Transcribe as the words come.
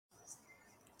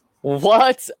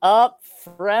What's up,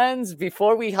 friends?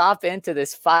 Before we hop into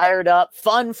this fired up,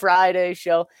 fun Friday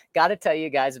show, got to tell you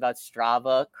guys about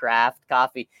Strava Craft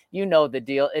Coffee. You know the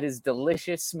deal. It is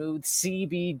delicious, smooth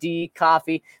CBD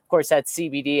coffee. Of course, that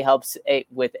CBD helps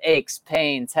with aches,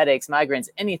 pains, headaches, migraines,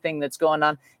 anything that's going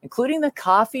on, including the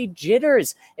coffee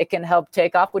jitters. It can help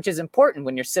take off, which is important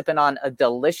when you're sipping on a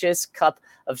delicious cup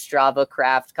of Strava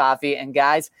Craft coffee. And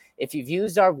guys, if you've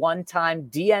used our one-time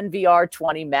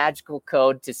DNVR20 magical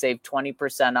code to save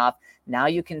 20% off, now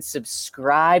you can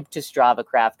subscribe to Strava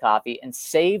Craft Coffee and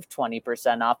save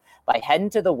 20% off by heading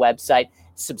to the website,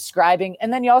 subscribing,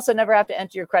 and then you also never have to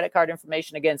enter your credit card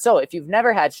information again. So if you've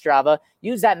never had Strava,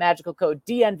 use that magical code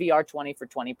DNVR20 for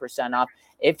 20% off.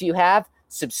 If you have,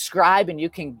 subscribe and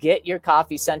you can get your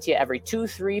coffee sent to you every 2,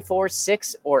 3, 4,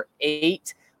 6, or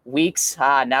 8 weeks.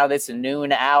 Now this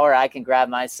noon hour, I can grab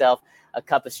myself a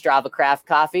cup of Strava Craft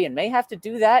coffee and may have to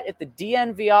do that at the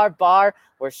DNVR bar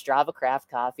where Strava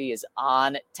Craft coffee is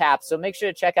on tap. So make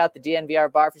sure to check out the DNVR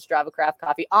bar for Strava Craft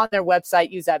coffee on their website.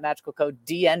 Use that magical code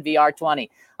DNVR20.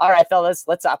 All right, fellas,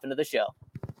 let's hop into the show.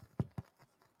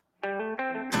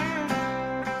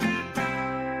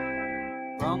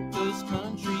 Broncos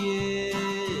country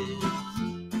is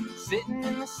sitting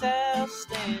in the south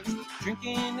stands,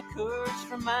 drinking the Coors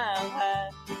from Mile High,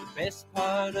 the best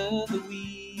part of the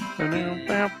week.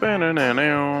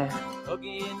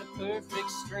 Hugging a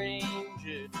perfect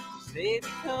stranger, they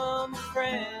become a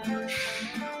friend.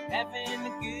 Having a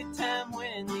good time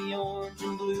when the orange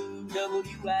and blue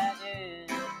WIN.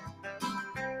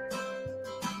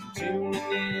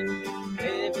 Tuning in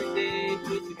every day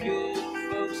with the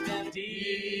good folks down at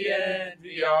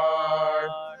DNVR.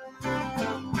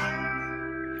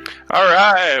 All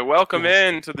right, welcome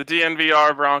in to the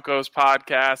DNVR Broncos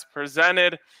podcast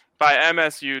presented by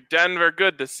MSU Denver.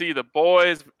 Good to see the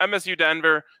boys. MSU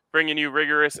Denver bringing you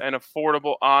rigorous and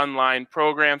affordable online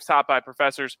programs taught by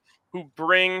professors who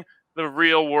bring the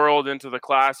real world into the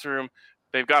classroom.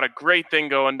 They've got a great thing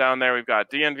going down there. We've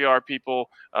got DNVR people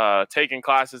taking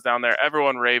classes down there.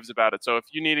 Everyone raves about it. So if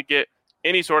you need to get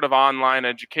any sort of online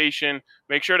education,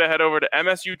 make sure to head over to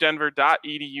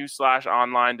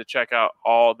msudenver.edu/online to check out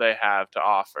all they have to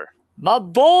offer. My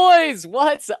boys,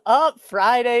 what's up?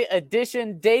 Friday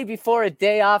edition, day before a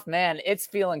day off. Man, it's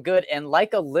feeling good. And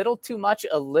like a little too much,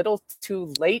 a little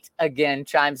too late again,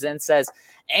 chimes in, says,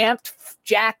 amped,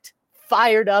 jacked,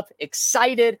 fired up,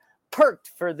 excited, perked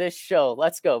for this show.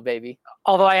 Let's go, baby.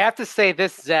 Although I have to say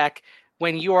this, Zach,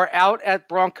 when you are out at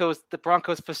the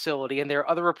Broncos facility and there are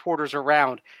other reporters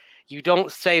around, you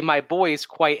don't say my boys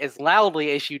quite as loudly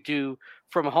as you do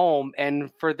from home.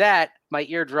 And for that, my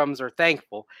eardrums are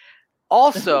thankful.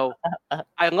 Also,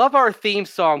 I love our theme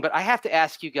song, but I have to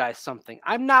ask you guys something.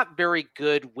 I'm not very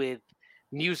good with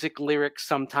music lyrics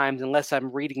sometimes unless I'm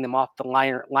reading them off the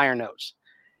liner notes.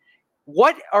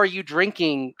 What are you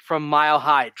drinking from Mile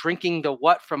High? Drinking the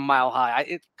what from Mile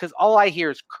High? Because all I hear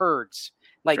is curds.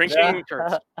 Like drinking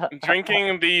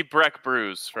the Breck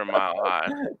Brews from Mile High.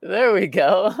 There we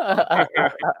go.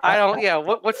 I don't. Yeah.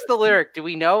 What's the lyric? Do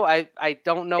we know? I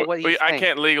don't know what he's saying. I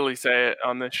can't legally say it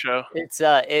on this show.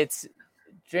 It's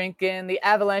drinking the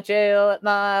Avalanche Ale at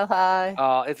Mile High.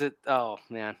 Oh, is it? Oh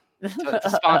man, it's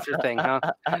a sponsor thing, huh?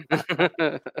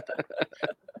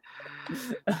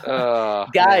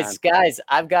 Guys,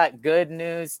 I've got good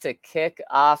news to kick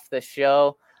off the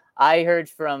show. I heard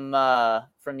from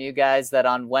you guys that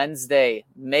on Wednesday,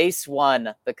 Mace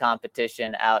won the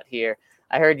competition out here.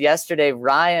 I heard yesterday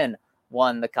Ryan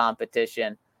won the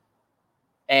competition.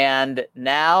 And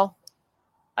now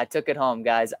I took it home,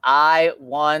 guys. I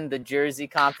won the jersey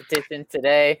competition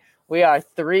today. We are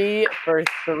 3 for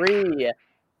 3.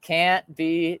 Can't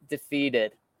be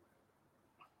defeated.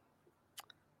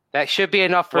 That should be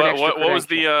enough for an extra what was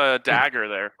the dagger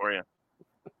there for you?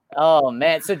 Oh,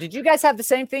 man. So did you guys have the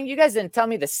same thing? You guys didn't tell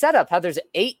me the setup, how there's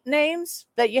 8 names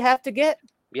that you have to get?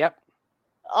 Yep.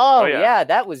 Oh yeah,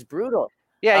 that was brutal.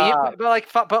 Yeah,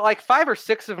 but like 5 or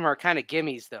 6 of them are kind of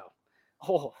gimmies, though.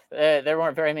 Oh, there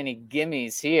weren't very many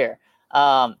gimmies here.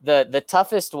 The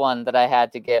toughest one that I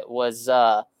had to get was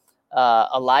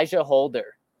Elijah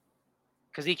Holder.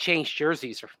 Because he changed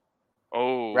jerseys.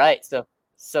 Oh. Right.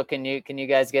 So can you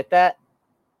guys get that?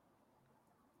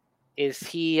 Is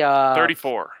he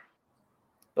 34?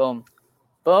 Boom.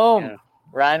 Yeah.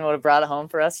 Ryan would have brought it home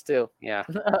for us too. Yeah.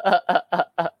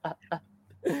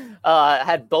 I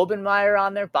had Bobenmeyer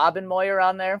on there, Bobenmoyer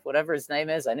on there, whatever his name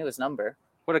is. I knew his number.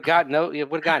 Would have gotten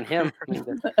him. I mean,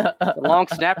 the long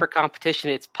snapper competition.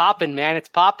 It's popping, man. It's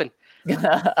popping.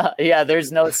 Yeah,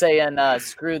 there's no saying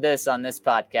screw this on this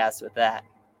podcast with that.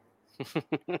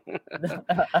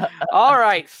 All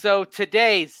right. So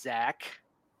today, Zach,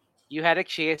 you had a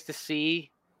chance to see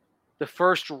the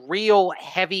first real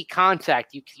heavy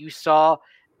contact. You saw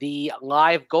the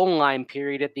live goal line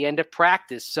period at the end of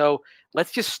practice. So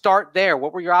let's just start there.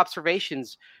 What were your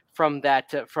observations from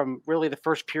that, from really the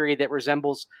first period that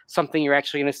resembles something you're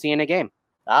actually going to see in a game?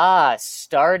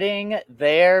 Starting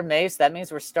there, Mace. That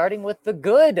means we're starting with the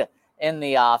good in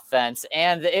the offense.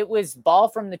 And it was ball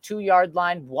from the 2-yard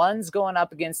line, ones going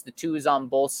up against the twos on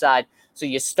both sides. So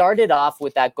you started off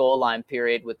with that goal line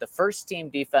period with the first team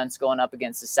defense going up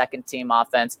against the second team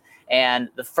offense. And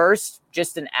the first,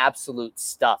 just an absolute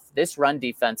stuff. This run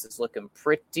defense is looking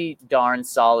pretty darn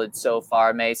solid so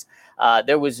far, Mace.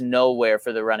 There was nowhere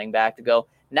for the running back to go.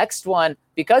 Next one,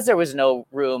 because there was no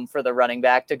room for the running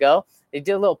back to go, they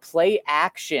did a little play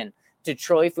action to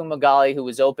Troy Fumagalli, who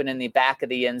was open in the back of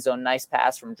the end zone. Nice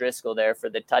pass from Driscoll there for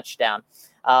the touchdown.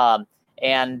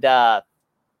 And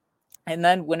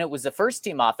then when it was the first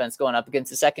team offense going up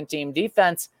against the second team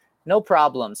defense, no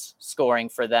problems scoring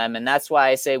for them. And that's why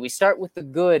I say we start with the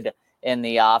good in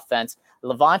the offense.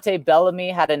 Levante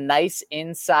Bellamy had a nice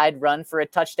inside run for a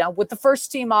touchdown with the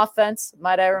first team offense,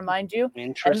 might I remind you.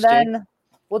 Interesting. And then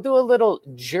we'll do a little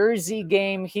jersey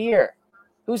game here.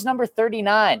 Who's number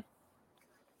 39?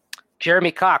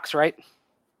 Jeremy Cox, right?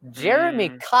 Jeremy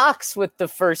Cox with the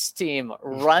first team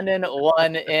running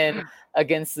one in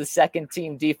against the second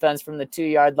team defense from the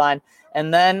 2-yard line.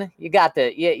 And then you had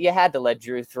to let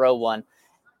Drew throw one.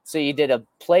 So you did a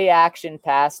play action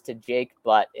pass to Jake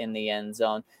Butt in the end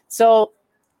zone. So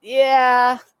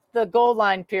yeah, the goal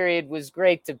line period was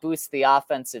great to boost the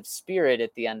offensive spirit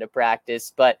at the end of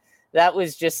practice, but that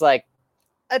was just like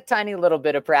a tiny little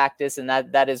bit of practice. And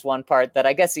that is one part that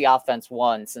I guess the offense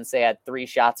won since they had 3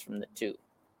 shots from the 2.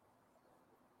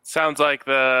 Sounds like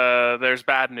there's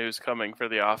bad news coming for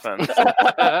the offense.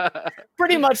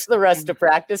 Pretty much the rest of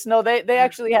practice. No, they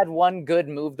actually had one good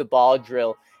move the ball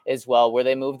drill as well, where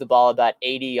they moved the ball about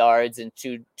 80 yards in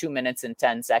 2 minutes and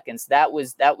 10 seconds. That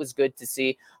was good to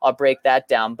see. I'll break that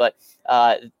down. But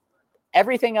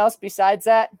everything else besides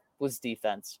that was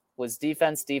defense. And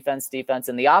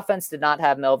the offense did not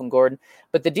have Melvin Gordon,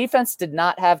 but the defense did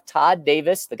not have Todd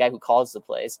Davis, the guy who calls the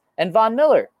plays, and Von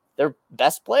Miller, their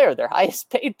best player, their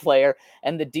highest paid player,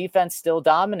 and the defense still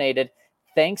dominated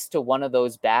thanks to one of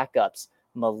those backups,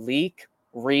 Malik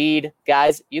Reed.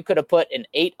 Guys, you could have put an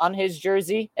 8 on his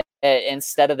jersey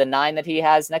instead of the 9 that he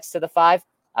has next to the 5.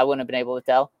 I wouldn't have been able to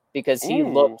tell because he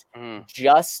looked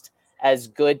just as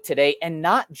good today, and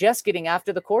not just getting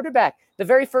after the quarterback. The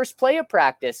very first play of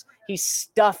practice, he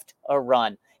stuffed a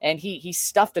run, and he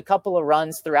stuffed a couple of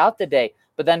runs throughout the day,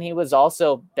 but then he was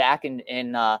also back in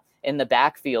the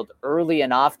backfield early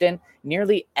and often.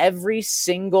 Nearly every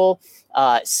single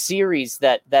series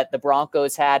that the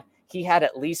Broncos had, he had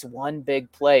at least one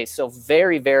big play. So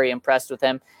very, very impressed with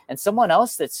him. And someone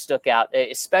else that stuck out,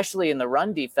 especially in the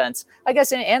run defense, I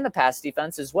guess, and the pass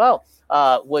defense as well,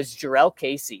 was Jarrell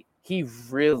Casey. He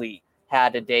really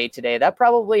had a day today. That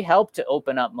probably helped to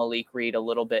open up Malik Reed a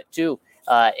little bit too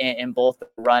in both the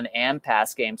run and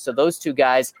pass game. So those two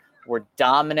guys were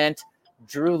dominant.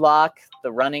 Drew Lock,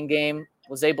 the running game,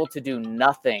 was able to do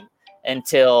nothing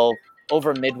until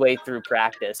over midway through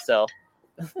practice. So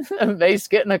Mace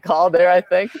getting a call there, I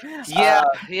think. Yeah.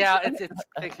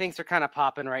 Things are kind of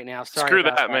popping right now. Sorry. Screw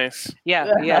that, Mace.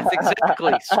 Yeah,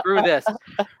 exactly. Screw this.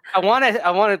 I want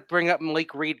to bring up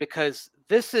Malik Reed because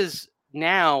this is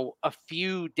now a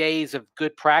few days of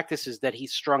good practices that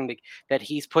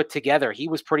he's put together. He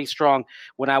was pretty strong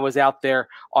when I was out there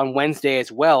on Wednesday as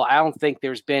well. I don't think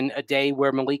there's been a day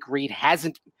where Malik Reed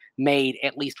hasn't made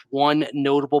at least one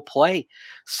notable play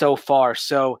so far.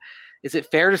 So is it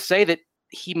fair to say that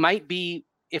he might be,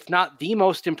 if not the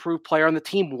most improved player on the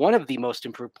team, one of the most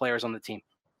improved players on the team?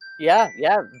 Yeah.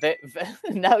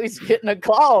 Now he's getting a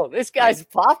call. This guy's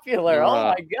popular.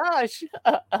 Oh my gosh.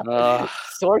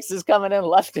 Sources coming in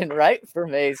left and right for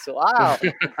Mace. Wow.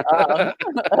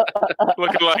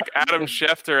 Looking like Adam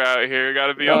Schefter out here. Got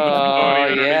to be on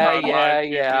the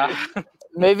phone. Yeah.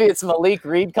 Maybe it's Malik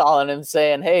Reed calling him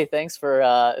saying, "Hey, thanks for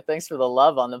the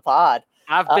love on the pod."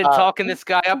 I've been talking this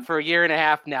guy up for a year and a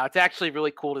half now. It's actually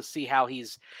really cool to see how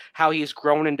he's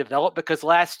grown and developed, because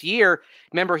last year,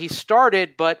 remember, he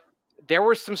started, but there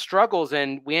were some struggles,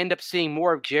 and we end up seeing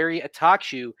more of Jerry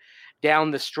Atachu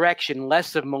down the stretch and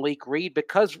less of Malik Reed,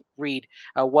 because Reed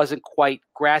wasn't quite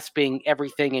grasping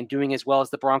everything and doing as well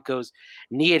as the Broncos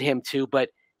needed him to. But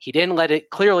he didn't let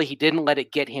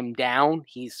it get him down.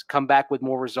 He's come back with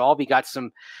more resolve. He got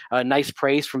some nice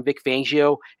praise from Vic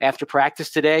Fangio after practice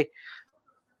today.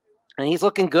 And he's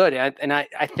looking good. And I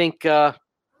think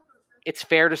it's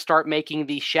fair to start making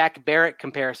the Shaq Barrett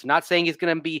comparison. Not saying he's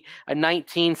going to be a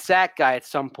 19 sack guy at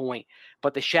some point,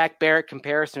 but the Shaq Barrett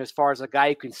comparison as far as a guy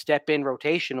who can step in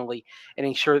rotationally and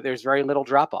ensure that there's very little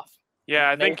drop off.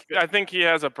 Yeah, I think he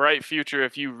has a bright future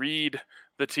if you read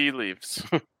the tea leaves.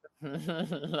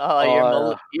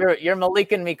 You're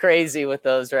Maliking me crazy with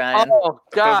those, Ryan. Oh,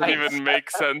 God. Doesn't even make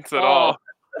sense at all.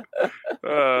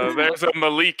 There's a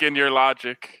Malik in your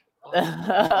logic.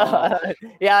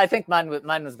 Yeah, I think mine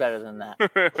was better than that.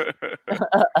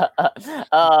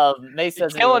 Mace You're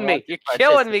killing me. You're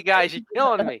killing me, guys. You're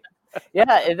killing me.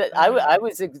 Yeah, I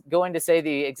was going to say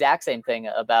the exact same thing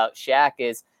about Shaq.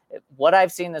 Is what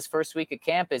I've seen this first week of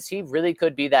camp is he really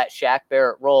could be that Shaq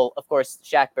Barrett role. Of course,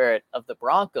 Shaq Barrett of the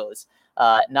Broncos,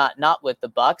 not with the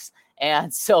Bucks.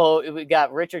 And so we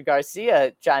got Richard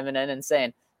Garcia chiming in and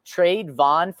saying, trade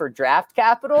Vaughn for draft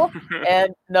capital.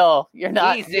 And no, you're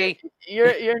not. Easy.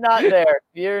 You're not there.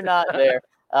 You're not there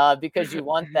because you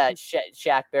want that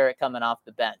Shaq Barrett coming off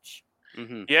the bench.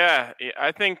 Mm-hmm. Yeah,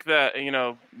 I think that,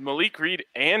 Malik Reed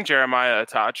and Jeremiah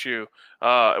Atachu,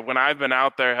 when I've been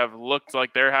out there, have looked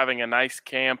like they're having a nice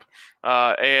camp.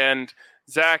 And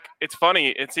Zach, it's funny.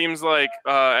 It seems like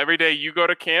every day you go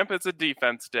to camp, it's a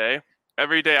defense day.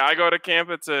 Every day I go to camp,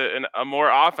 it's a more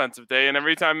offensive day. And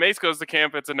every time Mace goes to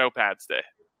camp, it's a no pads day.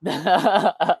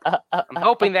 I'm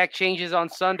hoping that changes on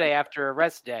Sunday after a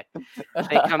rest day.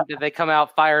 They come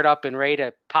out fired up and ready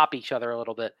to pop each other a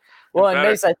little bit. Well, and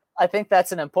Mace, I think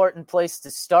that's an important place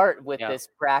to start with this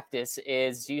practice.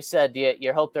 Is you said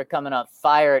you hope they're coming out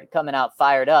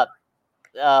fired up.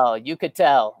 Oh, you could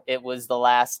tell it was the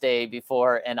last day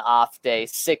before an off day,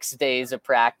 6 days of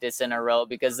practice in a row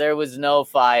because there was no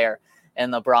fire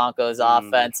in the Broncos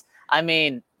offense. I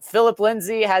mean, Philip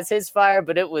Lindsay has his fire,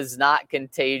 but it was not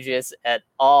contagious at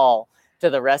all to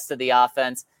the rest of the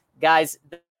offense. Guys,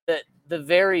 the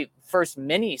very first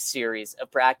mini series of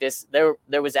practice,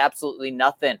 there was absolutely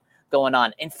nothing going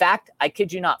on. In fact, I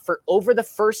kid you not, for over the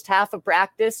first half of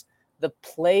practice, the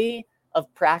play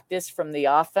of practice from the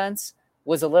offense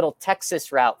was a little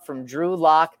Texas route from Drew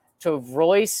Lock to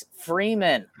Royce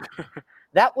Freeman.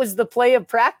 That was the play of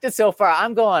practice so far.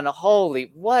 I'm going,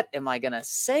 holy, what am I going to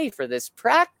say for this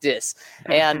practice?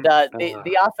 And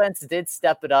the offense did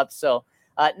step it up. So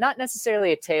not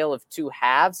necessarily a tale of two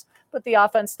halves, but the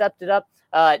offense stepped it up.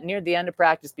 Near the end of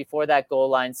practice, before that goal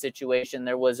line situation,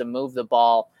 there was a move the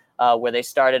ball where they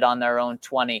started on their own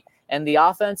 20. And the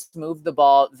offense moved the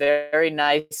ball very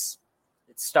nice.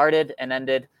 It started and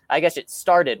ended. I guess it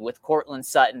started with Courtland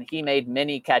Sutton. He made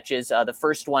many catches. The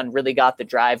first one really got the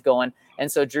drive going.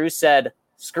 And so Drew said,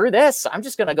 screw this. I'm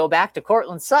just going to go back to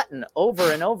Courtland Sutton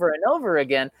over and over and over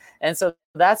again. And so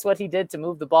that's what he did to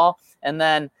move the ball. And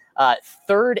then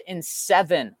 3rd and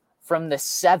 7 from the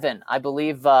 7, I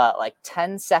believe like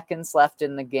 10 seconds left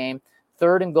in the game.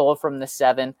 3rd and goal from the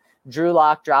 7. Drew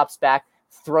Lock drops back,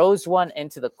 throws one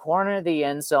into the corner of the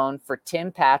end zone for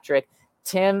Tim Patrick.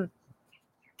 Tim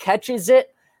catches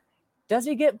it. Does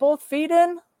he get both feet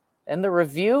in? In the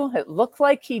review, it looked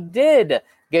like he did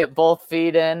get both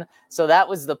feet in. So that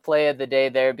was the play of the day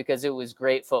there because it was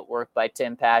great footwork by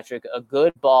Tim Patrick. A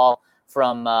good ball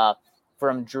from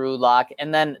Drew Lock.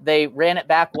 And then they ran it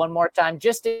back one more time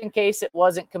just in case it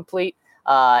wasn't complete.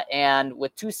 And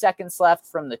with 2 seconds left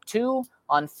from the 2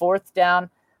 on 4th down,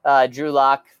 Drew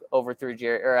Lock overthrew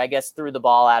threw the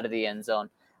ball out of the end zone.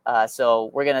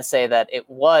 So we're going to say that it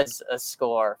was a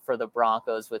score for the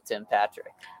Broncos with Tim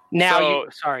Patrick. Now,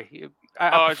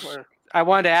 I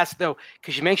wanted to ask, though,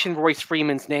 because you mentioned Royce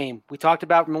Freeman's name. We talked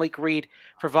about Malik Reed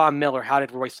for Von Miller. How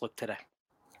did Royce look today?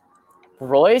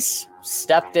 Royce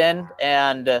stepped in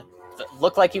and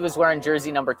looked like he was wearing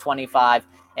jersey number 25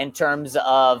 in terms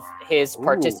of his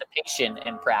participation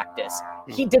in practice.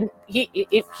 He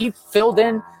filled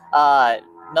in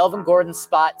Melvin Gordon's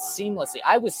spot seamlessly.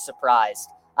 I was surprised.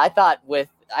 I thought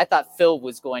Phil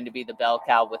was going to be the bell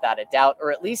cow without a doubt,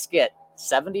 or at least get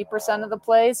 70% of the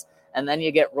plays. And then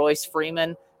you get Royce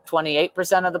Freeman,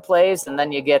 28% of the plays. And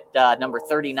then you get number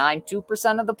 39,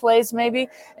 2% of the plays maybe.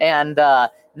 And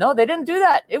no, they didn't do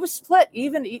that. It was split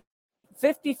even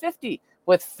 50-50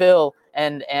 with Phil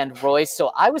and Royce.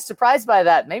 So I was surprised by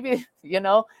that. Maybe,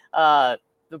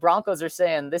 the Broncos are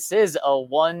saying this is a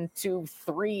 1, 2,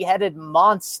 3-headed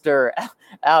monster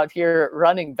out here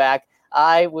running back.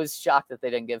 I was shocked that they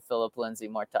didn't give Philip Lindsay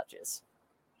more touches.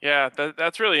 Yeah,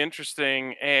 that's really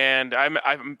interesting. And I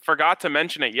forgot to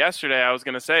mention it yesterday. I was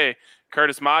going to say,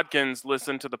 Curtis Modkins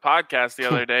listened to the podcast the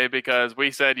other day because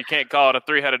we said you can't call it a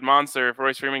three-headed monster if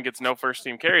Royce Freeman gets no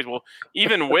first-team carries. Well,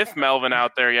 even with Melvin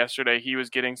out there yesterday, he was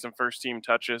getting some first-team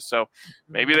touches. So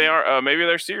maybe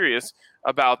they're serious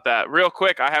about that. Real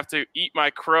quick, I have to eat my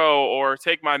crow or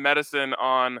take my medicine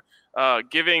on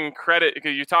giving credit,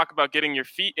 because you talk about getting your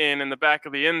feet in the back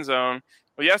of the end zone.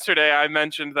 Well, yesterday I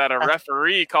mentioned that a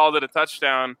referee called it a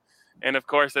touchdown, and of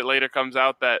course it later comes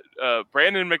out that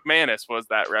Brandon McManus was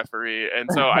that referee. And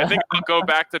so I think I'll go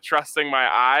back to trusting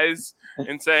my eyes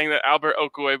and saying that Albert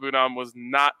Okwuegbunam was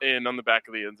not in on the back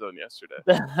of the end zone yesterday.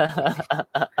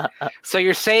 So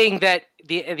you're saying that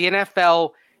the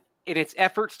NFL, in its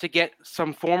efforts to get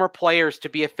some former players to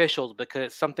be officials, because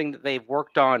it's something that they've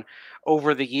worked on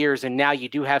over the years, and now you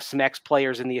do have some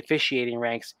ex-players in the officiating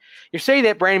ranks, you're saying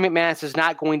that Brandon McManus is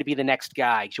not going to be the next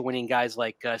guy, joining guys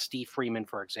like Steve Freeman,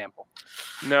 for example?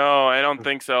 No, I don't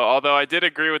think so. Although I did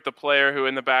agree with the player who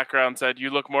in the background said, "You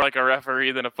look more like a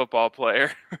referee than a football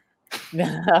player."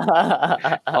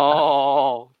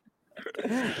 Oh.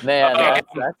 Man,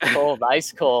 that's cold.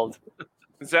 Ice cold.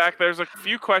 Zach, there's a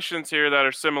few questions here that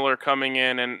are similar coming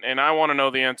in, and I want to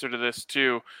know the answer to this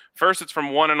too. First, it's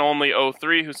from one and only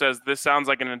 03, who says, this sounds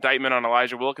like an indictment on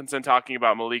Elijah Wilkinson talking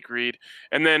about Malik Reed.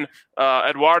 And then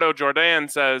Eduardo Jordan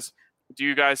says, do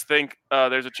you guys think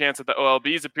there's a chance that the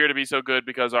OLBs appear to be so good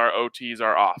because our OTs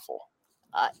are awful?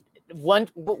 When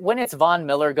it's Von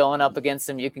Miller going up against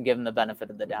him, you can give him the benefit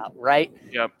of the doubt, right?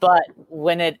 Yep. But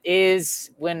when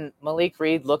Malik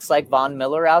Reed looks like Von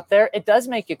Miller out there, it does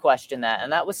make you question that.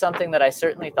 And that was something that I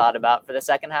certainly thought about for the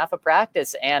second half of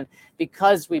practice. And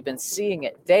because we've been seeing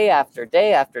it day after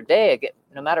day after day,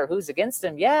 no matter who's against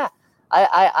him,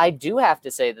 I do have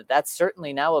to say that that's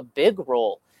certainly now a big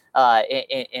role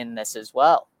in this as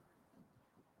well.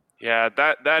 Yeah,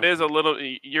 that is a little.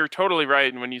 You're totally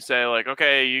right when you say, like,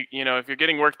 okay, you know, if you're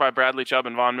getting worked by Bradley Chubb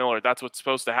and Von Miller, that's what's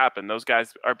supposed to happen. Those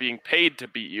guys are being paid to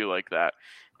beat you like that.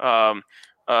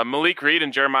 Malik Reed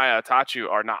and Jeremiah Atachu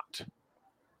are not.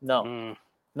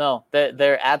 No,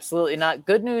 they're absolutely not.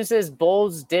 Good news is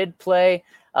Bowles did play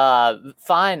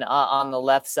fine on the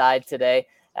left side today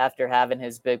after having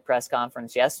his big press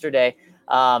conference yesterday.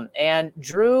 And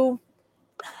Drew,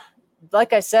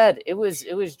 like I said, it was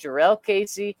Jurrell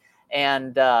Casey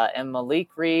and Malik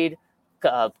Reed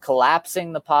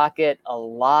collapsing the pocket a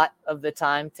lot of the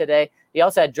time today. He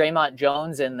also had Draymond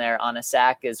Jones in there on a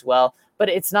sack as well. But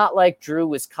it's not like Drew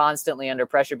was constantly under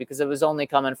pressure because it was only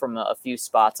coming from a few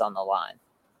spots on the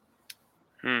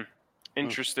line.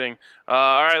 Interesting.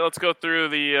 All right, let's go through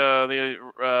the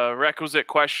requisite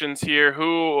questions here.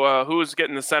 Who's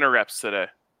getting the center reps today?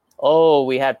 Oh,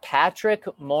 we had Patrick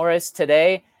Morris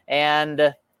today,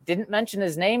 and didn't mention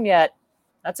his name yet.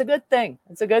 That's a good thing.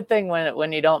 It's a good thing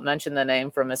when you don't mention the name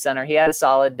from a center. He had a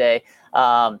solid day.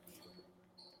 A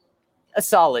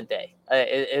solid day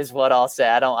is what I'll say.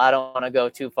 I don't want to go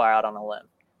too far out on a limb.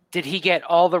 Did he get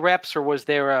all the reps, or was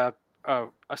there a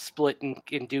split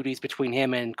in duties between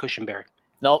him and Cushenberry?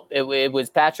 Nope, it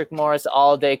was Patrick Morris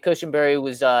all day. Cushenberry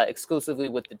was exclusively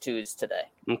with the twos today.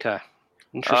 Okay,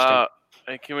 interesting.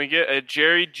 Can we get a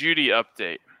Jerry Jeudy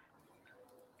update?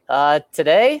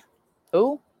 Today?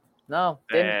 Who? No.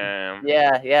 Damn.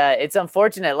 Yeah. It's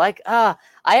unfortunate. Like, I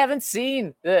haven't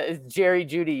seen Jerry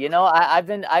Jeudy. You know,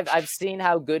 I've seen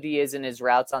how good he is in his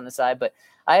routes on the side, but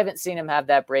I haven't seen him have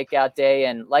that breakout day.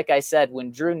 And like I said,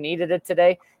 when Drew needed it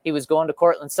today, he was going to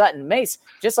Cortland Sutton. Mace,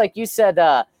 just like you said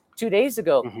 2 days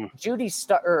ago,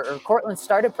 Cortland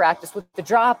started practice with the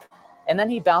drop, and then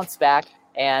he bounced back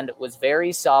and was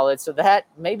very solid. So that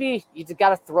maybe you got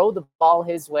to throw the ball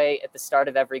his way at the start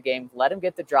of every game. Let him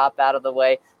get the drop out of the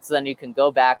way so then you can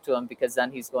go back to him, because then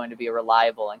he's going to be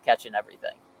reliable and catching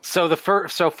everything. So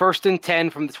first and 10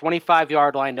 from the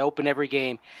 25-yard line to open every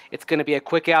game. It's going to be a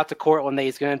quick out to Cortland that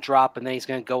he's going to drop, and then he's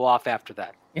going to go off after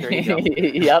that. There you go.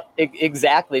 Yep,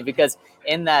 exactly. Because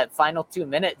in that final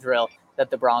 2-minute drill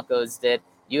that the Broncos did,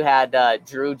 you had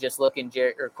Drew just looking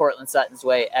Cortland Sutton's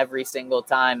way every single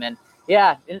time. And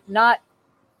yeah, not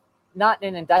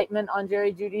an indictment on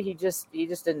Jerry Jeudy. He just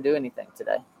didn't do anything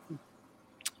today.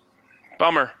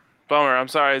 Bummer. I'm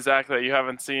sorry, Zach, that you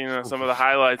haven't seen some of the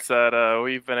highlights that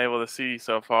we've been able to see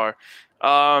so far.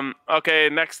 Okay,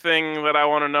 next thing that I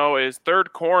want to know is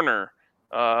third corner.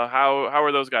 How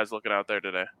are those guys looking out there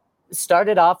today?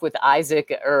 Started off with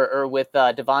Isaac or with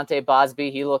Devontae Bosby.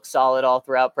 He looked solid all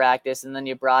throughout practice. And then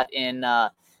you brought in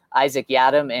Isaac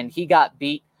Yiadom, and he got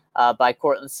beat by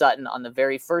Cortland Sutton on the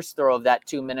very first throw of that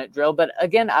 2-minute drill. But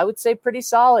again, I would say pretty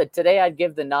solid. Today I'd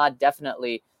give the nod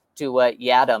definitely to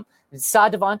Yiadom. Saw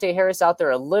Devontae Harris out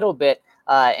there a little bit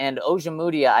And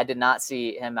Ojemudia, I did not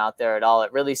see him out there at all.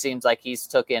 It really seems like he's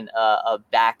taken a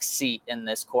back seat in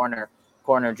this corner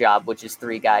job, which is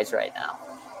 3 guys right now.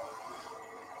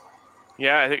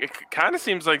 Yeah, it kind of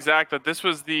seems like, Zach, that this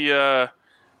was the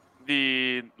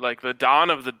dawn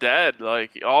of the dead.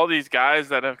 Like, all these guys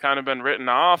that have kind of been written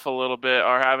off a little bit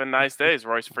are having nice days.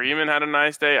 Royce Freeman had a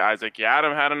nice day. Isaac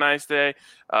Yiadom had a nice day.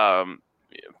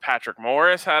 Patrick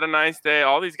Morris had a nice day.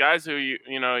 All these guys who,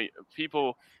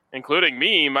 people, including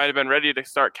me, might have been ready to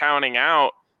start counting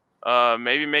out,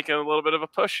 maybe making a little bit of a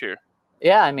push here.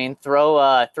 Yeah, I mean, throw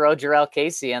Jarrell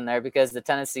Casey in there because the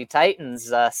Tennessee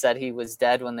Titans said he was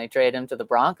dead when they traded him to the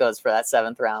Broncos for that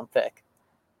 7th round pick.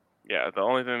 Yeah, the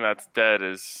only thing that's dead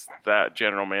is that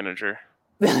general manager.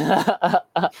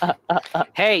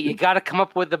 Hey, you got to come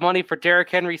up with the money for Derrick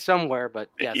Henry somewhere, but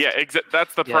yes. Yeah,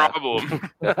 that's the problem.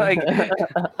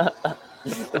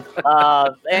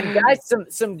 And guys,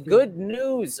 some good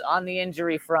news on the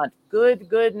injury front.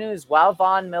 Good news. Wow,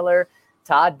 Von Miller,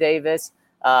 Todd Davis,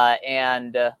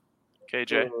 and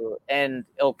KJ.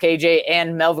 KJ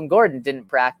and Melvin Gordon didn't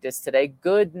practice today.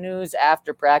 Good news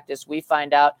after practice. We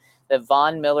find out that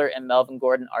Von Miller and Melvin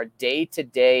Gordon are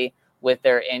day-to-day with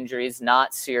their injuries,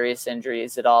 not serious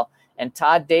injuries at all. And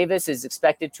Todd Davis is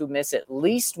expected to miss at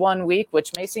least 1 week,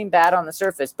 which may seem bad on the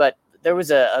surface, but there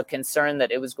was a concern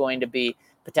that it was going to be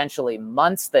potentially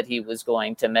months that he was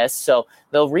going to miss. So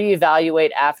they'll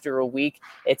reevaluate after a week.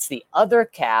 It's the other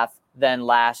calf than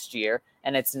last year,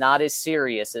 and it's not as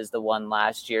serious as the one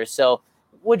last year. So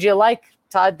would you like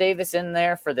Todd Davis in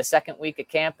there for the 2nd week of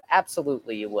camp?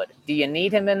 Absolutely you would. Do you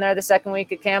need him in there the 2nd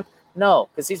week of camp? No,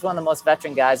 because he's one of the most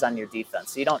veteran guys on your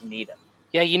defense, so you don't need him.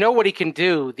 Yeah, you know what he can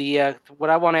do. What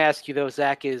I want to ask you, though,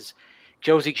 Zach, is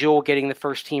Josey Jewell getting the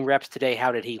first team reps today.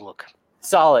 How did he look?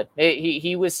 Solid.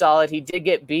 He was solid. He did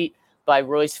get beat by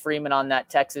Royce Freeman on that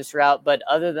Texas route, but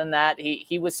other than that,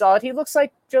 he was solid. He looks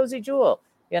like Josey Jewell,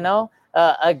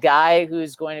 a guy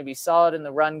who's going to be solid in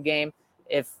the run game.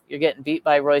 If you're getting beat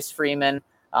by Royce Freeman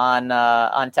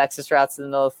on Texas routes in the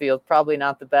middle of the field, probably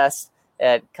not the best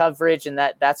at coverage, and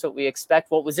that's what we expect.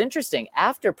 What was interesting,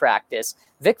 after practice,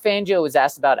 Vic Fangio was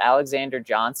asked about Alexander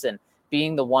Johnson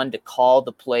being the one to call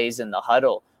the plays in the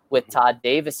huddle with Todd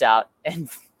Davis out, and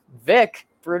Vic,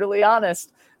 brutally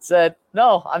honest, said,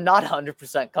 no, I'm not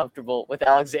 100% comfortable with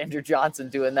Alexander Johnson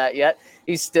doing that yet.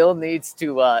 He still needs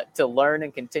to learn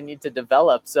and continue to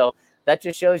develop. So that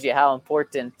just shows you how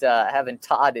important having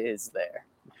Todd is there.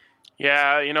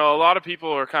 Yeah, a lot of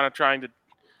people are kind of trying to,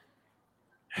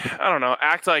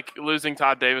 act like losing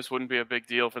Todd Davis wouldn't be a big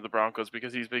deal for the Broncos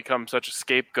because he's become such a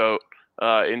scapegoat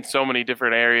in so many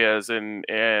different areas. And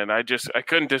I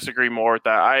couldn't disagree more with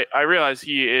that. I realize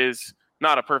he is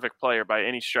not a perfect player by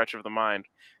any stretch of the mind.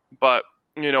 But,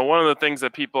 one of the things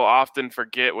that people often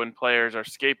forget when players are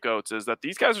scapegoats is that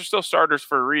these guys are still starters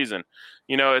for a reason.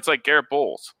 It's like Garrett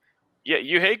Bowles. Yeah,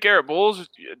 you hate Garrett Bowles,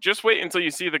 just wait until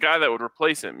you see the guy that would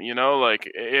replace him. It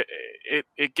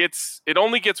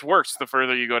only gets worse the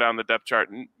further you go down the depth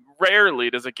chart. And rarely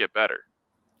does it get better.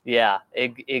 Yeah,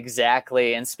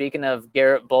 exactly. And speaking of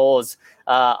Garrett Bowles,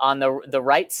 on the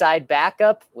right side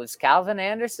backup was Calvin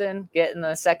Anderson getting the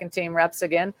 2nd team reps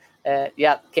again.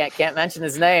 Can't mention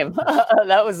his name.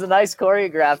 That was a nice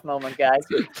choreographed moment, guys.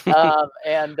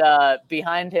 And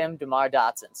behind him, DeMar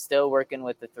Dotson, still working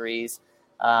with the 3s.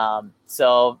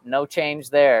 So no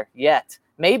change there yet.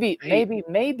 Maybe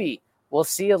we'll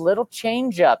see a little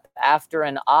change up after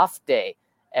an off day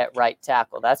at right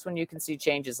tackle. That's when you can see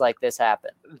changes like this happen.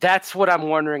 That's what I'm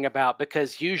wondering about,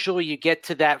 because usually you get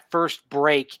to that first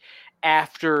break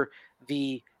after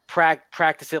the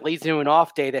practice that leads into an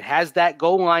off day that has that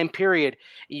goal line period.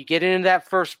 You get into that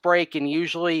first break and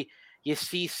usually you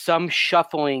see some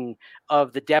shuffling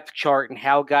of the depth chart and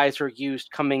how guys are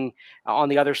used coming on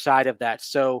the other side of that.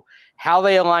 So how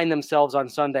they align themselves on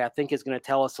Sunday, I think, is going to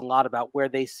tell us a lot about where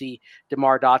they see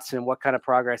DeMar Dotson and what kind of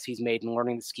progress he's made in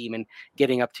learning the scheme and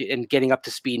getting up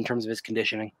to speed in terms of his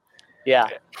conditioning. Yeah.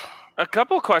 A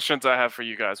couple of questions I have for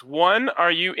you guys. One,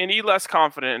 are you any less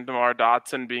confident in DeMar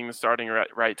Dotson being the starting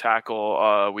right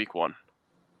tackle week 1?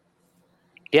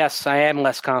 Yes, I am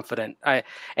less confident. I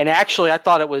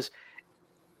thought it was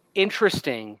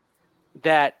interesting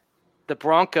that the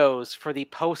Broncos, for the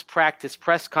post-practice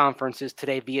press conferences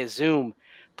today via Zoom,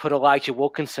 put Elijah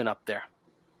Wilkinson up there.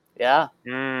 Yeah,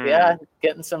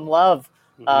 getting some love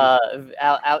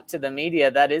out to the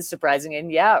media. That is surprising. And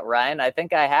yeah, Ryan, I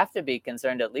think I have to be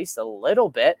concerned at least a little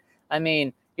bit. I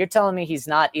mean, you're telling me he's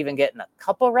not even getting a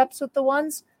couple reps with the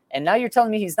 1s, and now you're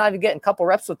telling me he's not even getting a couple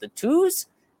reps with the 2s?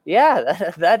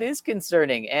 Yeah, that is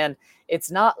concerning. And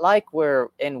it's not like we're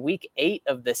in week 8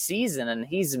 of the season and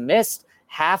he's missed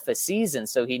half a season,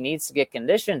 so he needs to get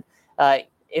conditioned.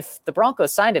 If the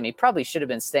Broncos signed him, he probably should have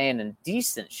been staying in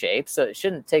decent shape, so it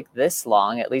shouldn't take this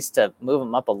long, at least to move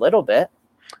him up a little bit.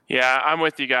 Yeah, I'm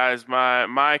with you guys.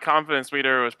 My confidence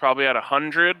meter was probably at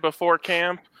 100 before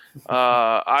camp.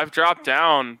 I've dropped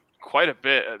down quite a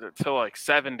bit to like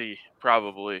 70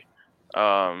 probably.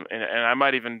 And I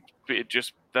might even be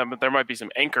there might be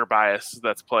some anchor bias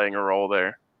that's playing a role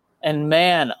there. And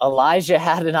man, Elijah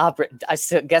had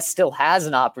still has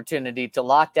an opportunity to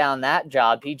lock down that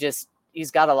job. He's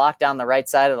got to lock down the right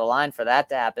side of the line for that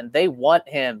to happen. They want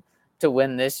him to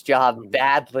win this job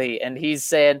badly, and he's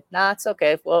saying, "Nah, it's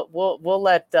okay. We'll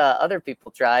let other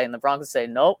people try." And the Broncos say,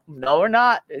 "Nope, no, we're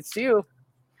not. It's you."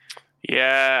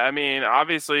 Yeah, I mean,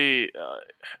 obviously,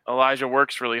 Elijah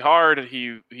works really hard.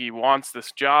 He wants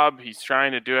this job. He's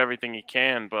trying to do everything he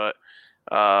can, but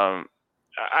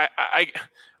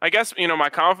I guess, my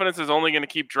confidence is only going to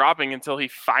keep dropping until he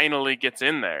finally gets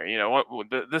in there.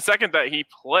 The second that he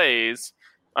plays,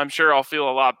 I'm sure I'll feel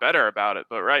a lot better about it.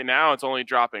 But right now, it's only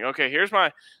dropping. Okay, here's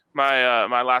my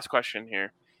last question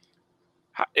here.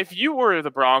 If you were the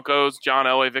Broncos, John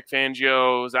Elway, Vic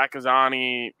Fangio, Zach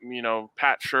Azzanni,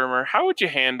 Pat Shurmur, how would you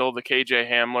handle the KJ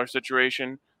Hamler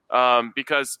situation?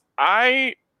 Because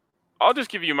I'll just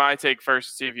give you my take first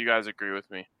to see if you guys agree with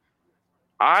me.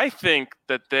 I think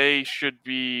that they should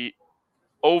be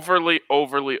overly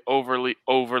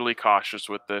cautious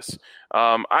with this.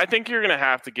 I think you're going to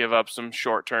have to give up some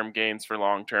short-term gains for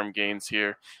long-term gains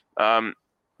here.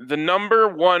 The number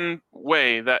one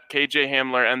way that KJ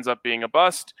Hamler ends up being a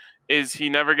bust is he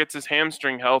never gets his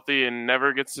hamstring healthy and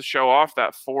never gets to show off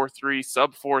that 4.3,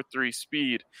 sub 4.3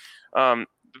 speed.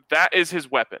 That is his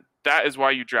weapon. That is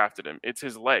why you drafted him. It's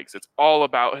his legs. It's all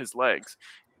about his legs.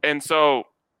 And so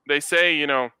they say,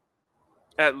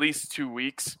 at least 2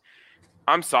 weeks.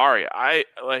 I'm sorry.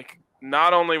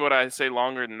 Not only would I say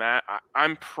longer than that,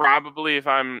 I'm probably, if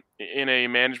I'm in a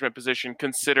management position,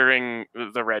 considering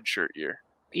the redshirt year.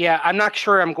 Yeah, I'm not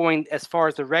sure I'm going as far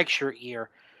as the redshirt year,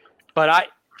 but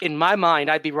in my mind,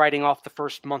 I'd be writing off the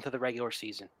first month of the regular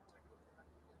season.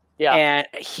 Yeah. And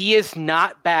he is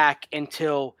not back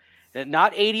until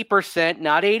not 80%,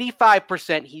 not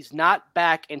 85%. He's not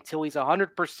back until he's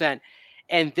 100%.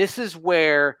 And this is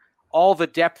where all the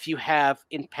depth you have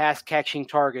in pass catching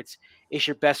targets is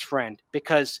your best friend,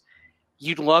 because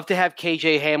you'd love to have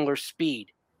KJ Hamler's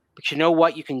speed. But you know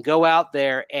what? You can go out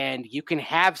there and you can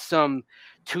have some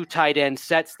 2 tight end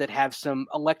sets that have some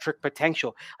electric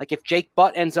potential. Like if Jake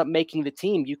Butt ends up making the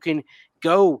team, you can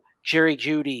go Jerry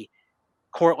Jeudy,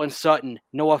 Cortland Sutton,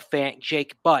 Noah Fant,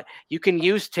 Jake Butt. You can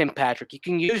use Tim Patrick. You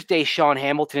can use Deshaun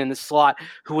Hamilton in the slot,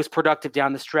 who was productive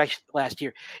down the stretch last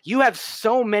year. You have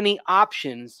so many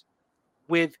options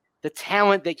with the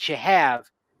talent that you have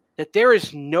that there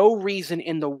is no reason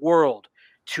in the world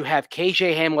to have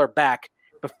KJ Hamler back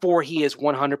before he is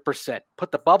 100%.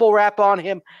 Put the bubble wrap on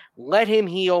him, let him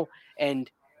heal, and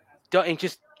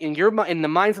just in the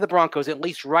minds of the Broncos, at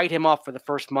least write him off for the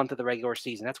first month of the regular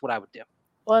season. That's what I would do.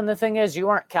 Well, and the thing is, you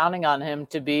weren't counting on him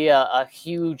to be a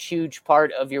huge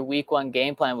part of your week 1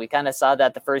 game plan. We kind of saw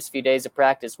that the first few days of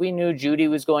practice. We knew Jeudy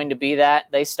was going to be that.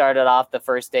 They started off the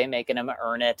first day making him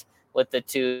earn it with the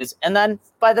 2s. And then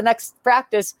by the next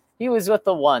practice, he was with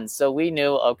the 1s. So we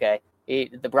knew, okay,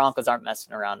 the Broncos aren't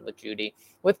messing around with Jeudy.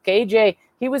 With KJ,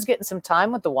 he was getting some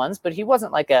time with the 1s, but he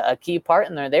wasn't like a key part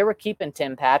in there. They were keeping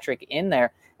Tim Patrick in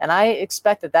there. And I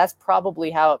expect that that's probably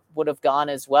how it would have gone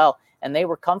as well. And they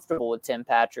were comfortable with Tim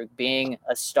Patrick being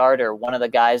a starter, one of the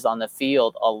guys on the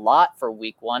field a lot for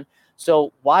week 1.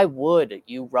 So why would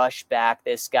you rush back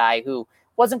this guy who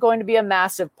wasn't going to be a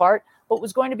massive part, but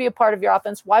was going to be a part of your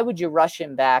offense? Why would you rush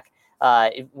him back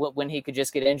when he could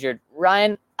just get injured?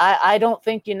 Ryan, I don't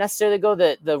think you necessarily go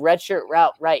the redshirt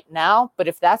route right now, but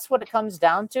if that's what it comes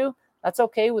down to, that's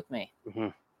okay with me. Mm-hmm.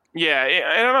 Yeah,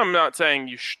 and I'm not saying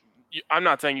you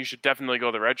should definitely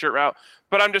go the redshirt route,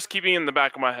 but I'm just keeping it in the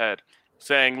back of my head,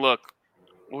 saying, look,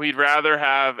 we'd rather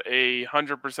have 100%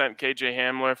 KJ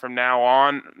Hamler from now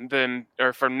on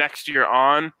from next year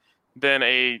on than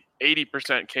 80%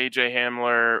 KJ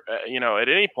Hamler, at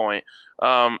any point.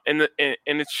 And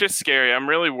it's just scary. I'm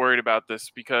really worried about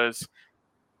this because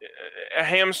a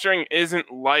hamstring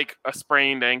isn't like a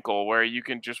sprained ankle where you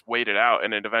can just wait it out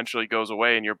and it eventually goes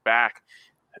away and you're back.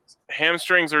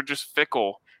 Hamstrings are just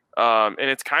fickle. And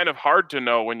it's kind of hard to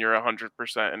know when you're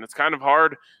 100%, and it's kind of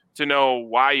hard to know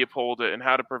why you pulled it and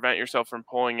how to prevent yourself from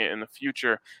pulling it in the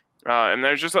future. And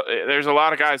there's a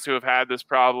lot of guys who have had this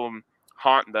problem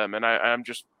haunt them, and I'm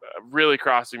just really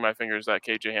crossing my fingers that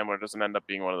KJ Hamler doesn't end up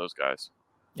being one of those guys.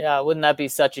 Yeah, wouldn't that be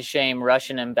such a shame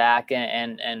rushing him back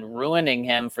and ruining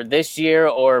him for this year,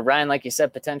 or Ryan, like you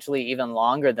said, potentially even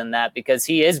longer than that, because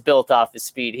he is built off his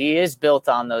speed. He is built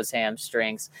on those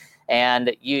hamstrings.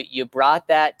 And you brought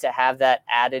that to have that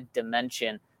added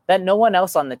dimension that no one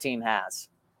else on the team has.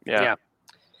 Yeah.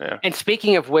 And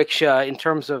speaking of which, in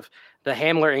terms of the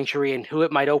Hamler injury and who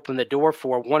it might open the door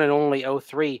for, one and only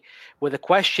 03, with a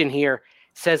question here,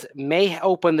 says may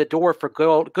open the door for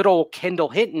good old Kendall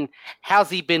Hinton. How's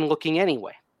he been looking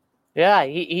anyway? Yeah,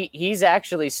 he's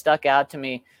actually stuck out to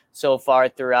me so far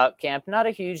throughout camp. Not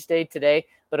a huge day today,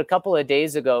 but a couple of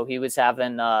days ago he was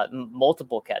having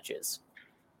multiple catches.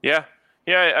 Yeah.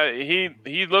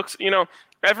 He looks,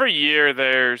 every year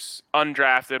there's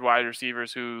undrafted wide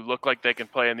receivers who look like they can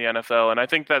play in the NFL. And I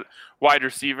think that wide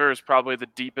receiver is probably the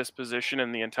deepest position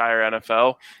in the entire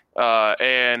NFL.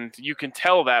 And you can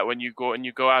tell that when you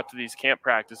go out to these camp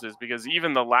practices, because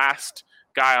even the last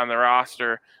guy on the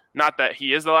roster, not that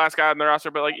he is the last guy on the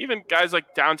roster, but like even guys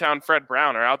like downtown Fred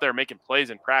Brown are out there making plays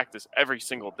in practice every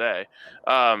single day.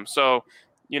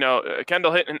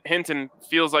 Kendall Hinton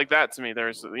feels like that to me.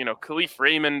 There's, Khalif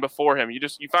Raymond before him. You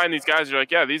find these guys, you're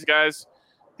like, yeah, these guys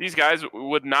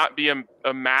would not be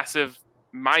a massive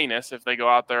minus if they go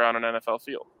out there on an NFL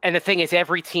field. And the thing is,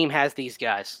 every team has these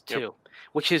guys too,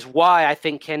 which is why I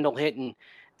think Kendall Hinton,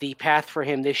 the path for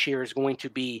him this year is going to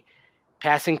be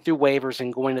passing through waivers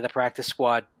and going to the practice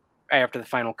squad after the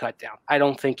final cut down. I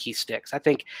don't think he sticks. I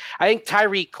think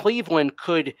Tyree Cleveland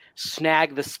could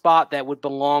snag the spot that would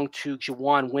belong to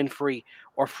Juwan Winfrey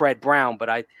or Fred Brown, but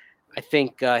I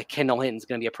think Kendall Hinton's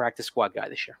going to be a practice squad guy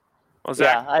this year. Well,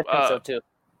 Zach, yeah, I think so too.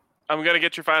 I'm going to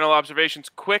get your final observations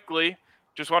quickly.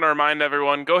 Just want to remind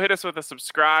everyone, go hit us with a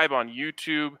subscribe on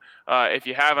YouTube if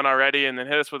you haven't already, and then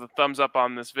hit us with a thumbs up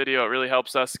on this video. It really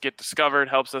helps us get discovered,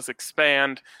 helps us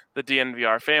expand the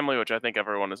DNVR family, which I think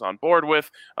everyone is on board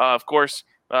with. Of course,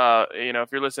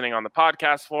 if you're listening on the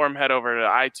podcast form, head over to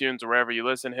iTunes or wherever you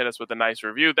listen, hit us with a nice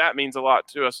review. That means a lot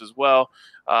to us as well.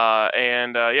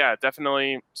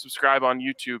 Definitely subscribe on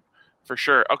YouTube for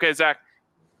sure. Okay, Zach,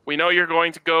 we know you're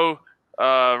going to go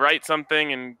write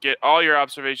something and get all your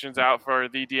observations out for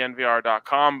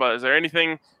thednvr.com, but is there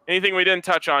anything we didn't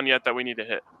touch on yet that we need to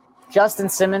hit? Justin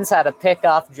Simmons had a pick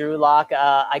off Drew Lock.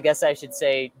 I guess I should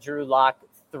say Drew Lock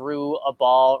threw a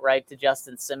ball right to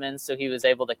Justin Simmons, so he was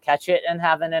able to catch it and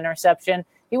have an interception.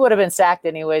 He would have been sacked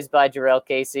anyways by Jarrell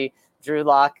Casey. Drew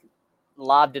Lock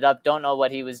lobbed it up. Don't know what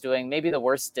he was doing. Maybe the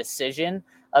worst decision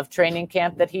of training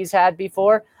camp that he's had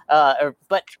before.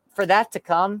 But for that to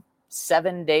come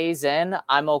 7 days in,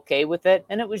 I'm okay with it.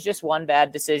 And it was just one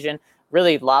bad decision.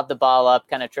 Really lobbed the ball up,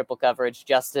 kind of triple coverage.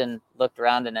 Justin looked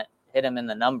around and it hit him in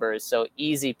the numbers. So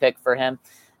easy pick for him.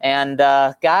 And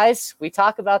guys, we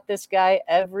talk about this guy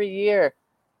every year.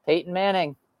 Peyton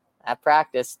Manning at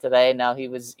practice today. Now he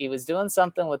was doing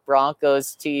something with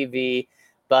Broncos TV,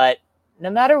 but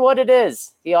no matter what it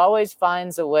is, he always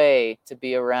finds a way to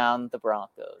be around the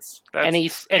Broncos.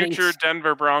 That's future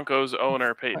Denver Broncos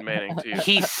owner Peyton Manning to you.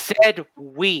 He said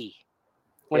we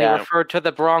when he referred to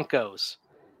the Broncos.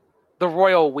 The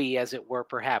royal we, as it were,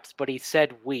 perhaps, but he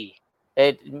said we.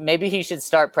 Maybe he should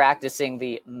start practicing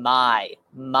the my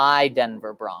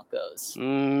Denver Broncos.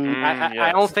 Yes.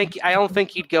 I don't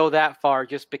think he'd go that far,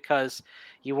 just because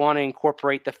you want to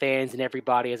incorporate the fans and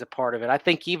everybody as a part of it. I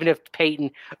think even if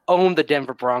Peyton owned the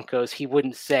Denver Broncos, he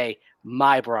wouldn't say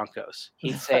my Broncos.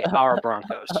 He'd say our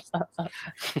Broncos.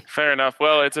 Fair enough.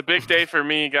 Well, it's a big day for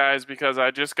me, guys, because I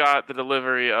just got the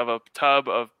delivery of a tub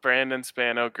of Brandon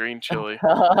Spano green chili.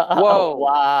 Whoa.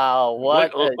 Wow.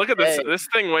 Look at this. This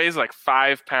thing weighs like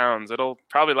 5 pounds. It'll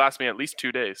probably last me at least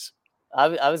 2 days.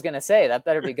 I was going to say, that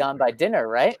better be gone by dinner,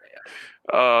 right?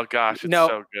 Oh, gosh. It's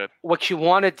so good. What you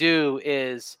want to do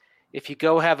is, if you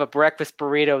go have a breakfast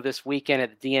burrito this weekend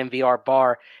at the DNVR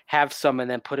bar, have some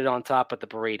and then put it on top of the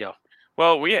burrito.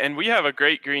 Well, we have a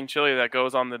great green chili that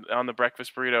goes on the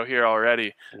breakfast burrito here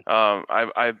already.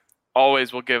 I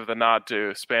always will give the nod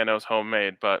to Spano's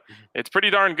Homemade, but it's pretty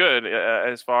darn good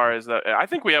as far as that. I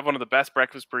think we have one of the best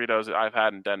breakfast burritos that I've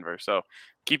had in Denver. So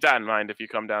keep that in mind if you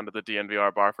come down to the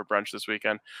DNVR bar for brunch this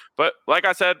weekend. But like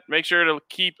I said, make sure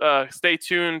to stay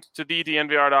tuned to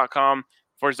thednvr.com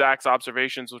for Zach's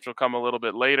observations, which will come a little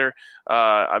bit later.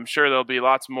 I'm sure there'll be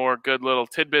lots more good little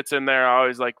tidbits in there. I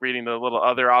always like reading the little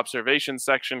other observations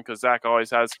section because Zach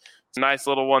always has some nice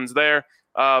little ones there.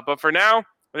 But for now,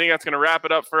 I think that's going to wrap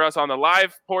it up for us on the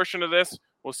live portion of this.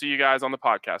 We'll see you guys on the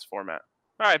podcast format.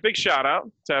 All right, big shout out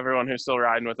to everyone who's still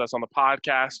riding with us on the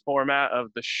podcast format of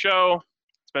the show.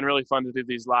 It's been really fun to do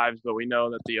these lives, but we know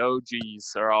that the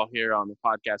OGs are all here on the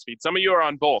podcast feed. Some of you are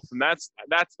on both, and that's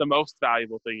the most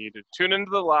valuable thing you do. Tune into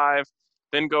the live,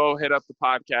 then go hit up the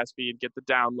podcast feed, get the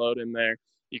download in there.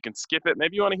 You can skip it.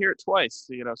 Maybe you want to hear it twice,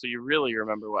 so you really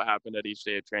remember what happened at each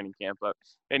day of training camp. But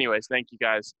anyways, thank you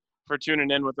guys for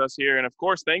tuning in with us here. And, of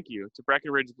course, thank you to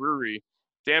Breckenridge Brewery.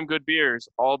 Damn good beers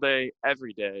all day,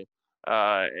 every day.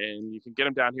 And you can get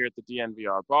them down here at the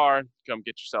DNVR bar. Come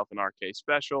get yourself an RK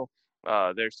special.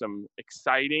 There's some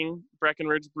exciting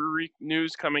Breckenridge Brewery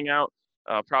news coming out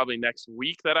probably next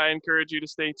week that I encourage you to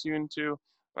stay tuned to.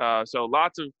 So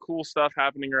lots of cool stuff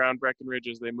happening around Breckenridge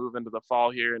as they move into the fall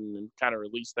here and kind of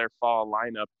release their fall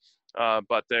lineup.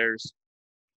 But there's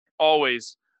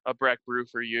always a Breck brew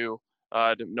for you,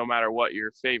 no matter what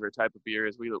your favorite type of beer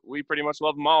is. We pretty much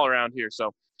love them all around here.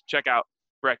 So check out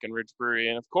Breckenridge Brewery.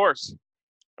 And, of course,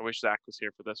 I wish Zach was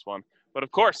here for this one. But,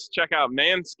 of course, check out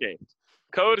Manscaped.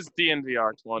 Code is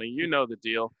DNVR20. You know the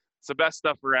deal. It's the best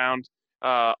stuff around.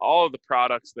 All of the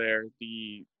products there,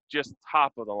 the just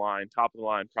top of the line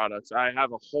products. I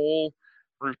have a whole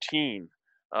routine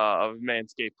of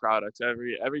Manscaped products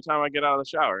every time I get out of the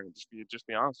shower. Just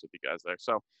be honest with you guys there.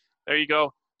 So there you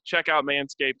go. Check out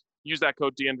Manscaped. Use that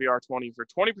code DNVR20 for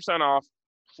 20% off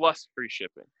plus free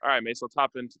shipping. All right, Mace, let's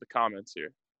hop into the comments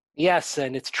here. Yes,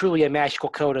 and it's truly a magical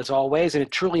code as always, and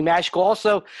it's truly magical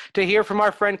also to hear from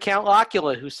our friend Count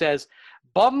Locula, who says,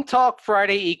 Bum Talk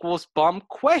Friday equals Bum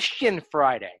Question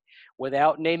Friday.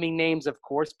 Without naming names, of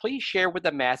course, please share with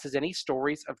the masses any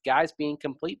stories of guys being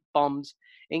complete bums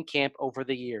in camp over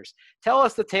the years. Tell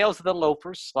us the tales of the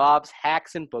loafers, slobs,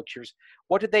 hacks, and butchers.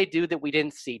 What did they do that we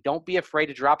didn't see? Don't be afraid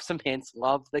to drop some hints.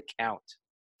 Love the Count.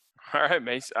 All right,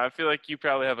 Mace. I feel like you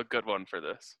probably have a good one for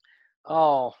this.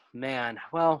 Oh, man.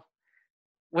 Well,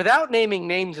 without naming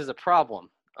names is a problem.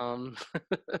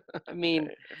 I mean,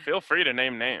 feel free to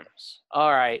name names.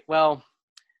 All right. Well,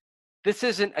 this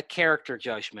isn't a character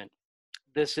judgment.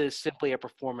 This is simply a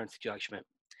performance judgment.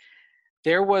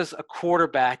 There was a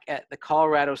quarterback at the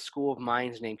Colorado School of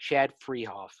Mines named Chad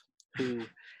Freehoff who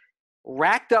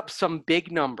racked up some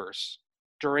big numbers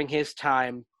during his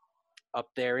time up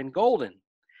there in Golden.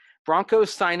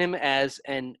 Broncos signed him as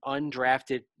an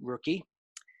undrafted rookie.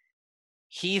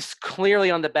 He's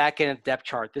clearly on the back end of the depth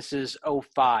chart. This is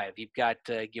 05. You've got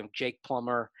Jake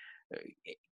Plummer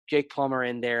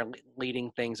in there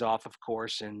leading things off, of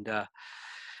course. And,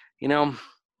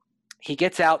 he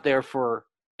gets out there for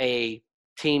a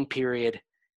team period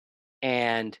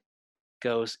and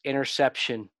goes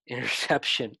interception.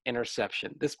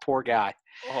 This poor guy.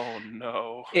 Oh,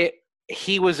 no.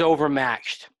 He was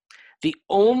overmatched. The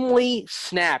only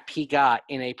snap he got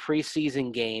in a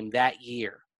preseason game that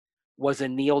year was a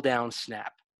kneel-down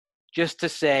snap, just to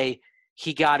say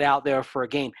he got out there for a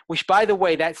game, which, by the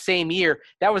way, that same year,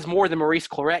 that was more than Maurice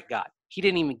Clarett got. He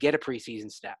didn't even get a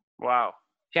preseason snap. Wow.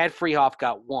 Chad Freehoff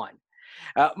got one.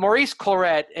 Maurice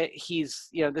Clarett,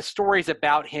 the stories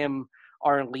about him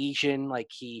are legion. Like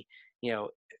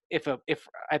if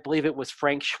I believe it was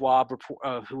Frank Schwab,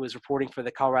 who was reporting for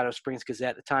the Colorado Springs Gazette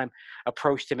at the time,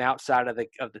 approached him outside of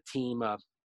the team.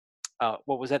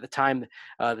 What was at the time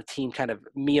the team kind of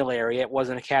meal area. It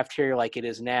wasn't a cafeteria like it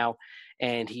is now.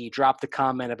 And he dropped the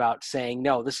comment about saying,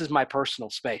 no, this is my personal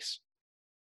space.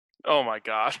 Oh, my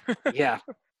God. Yeah.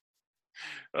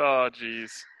 Oh,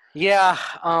 geez. Yeah.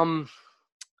 Well,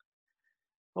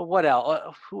 what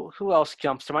else? Who else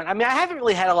jumps to mind? I mean, I haven't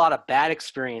really had a lot of bad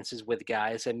experiences with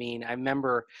guys. I mean, I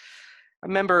remember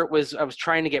I was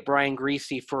trying to get Brian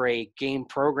Greasy for a game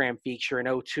program feature in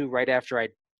 2002, right after I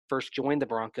first joined the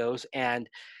Broncos, and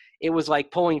it was like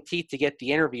pulling teeth to get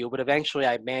the interview, but eventually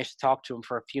I managed to talk to him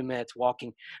for a few minutes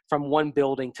walking from one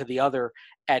building to the other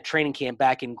at training camp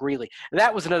back in Greeley. And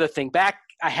that was another thing.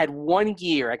 I had 1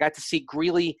 year. I got to see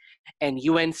Greeley and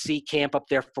UNC camp up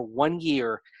there for 1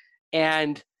 year,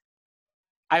 and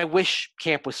I wish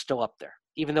camp was still up there,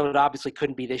 even though it obviously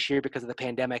couldn't be this year because of the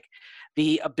pandemic.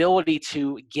 The ability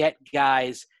to get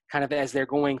guys kind of as they're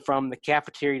going from the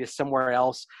cafeteria to somewhere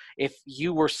else. If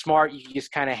you were smart, you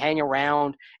just kind of hang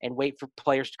around and wait for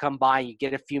players to come by. You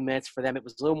get a few minutes for them. It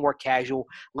was a little more casual,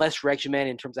 less regimented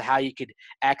in terms of how you could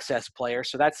access players.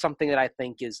 So that's something that I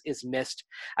think is missed.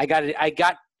 I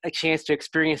got a chance to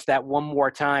experience that one more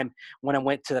time when I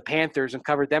went to the Panthers and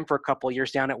covered them for a couple of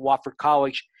years down at Wofford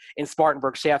College in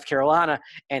Spartanburg, South Carolina,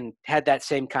 and had that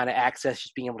same kind of access,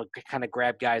 just being able to kind of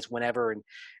grab guys whenever and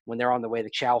when they're on the way to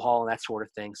Chow Hall and that sort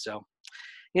of thing. So,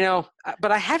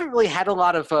 but I haven't really had a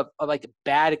lot of like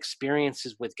bad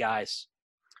experiences with guys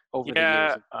over the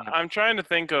years. I'm trying to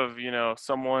think of,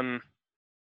 someone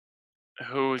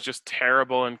who was just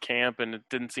terrible in camp and it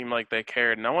didn't seem like they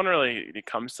cared. No one really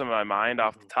comes to my mind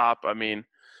off the top. I mean,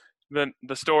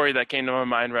 the story that came to my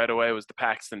mind right away was the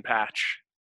Paxton Patch.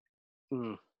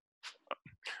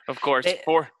 Of course,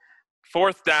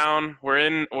 4th down. We're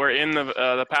in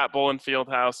the Pat Bullen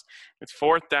Fieldhouse. It's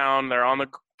 4th down. They're on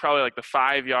probably like the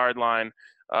 5-yard line.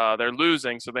 They're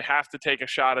losing, so they have to take a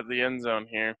shot at the end zone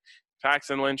here.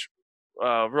 Paxton Lynch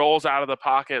rolls out of the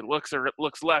pocket, looks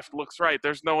left, looks right.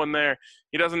 There's no one there.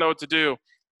 He doesn't know what to do.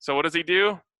 So what does he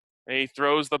do? He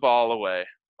throws the ball away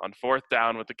on 4th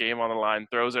down with the game on the line,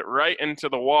 throws it right into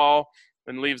the wall,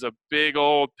 and leaves a big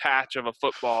old patch of a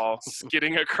football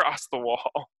skidding across the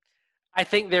wall. I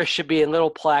think there should be a little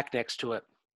plaque next to it.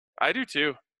 I do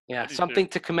too. Yeah, something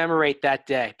to commemorate that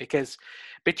day, because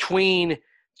between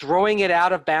throwing it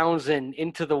out of bounds and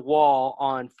into the wall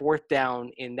on 4th down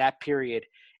in that period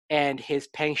and his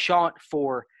penchant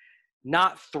for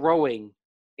not throwing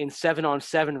in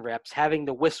 7-on-7 reps, having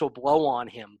the whistle blow on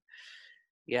him.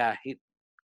 Yeah,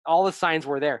 all the signs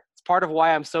were there. It's part of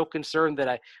why I'm so concerned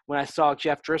that when I saw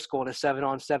Jeff Driscoll in a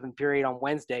 7-on-7 period on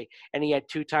Wednesday, and he had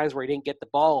 2 times where he didn't get the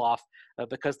ball off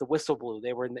because the whistle blew.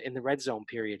 They were in the red zone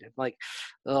period. I'm like,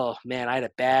 oh man, I had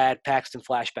a bad Paxton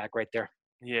flashback right there.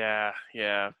 Yeah.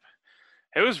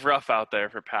 It was rough out there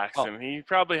for Paxton. He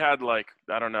probably had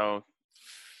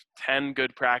 10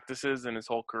 good practices in his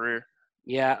whole career.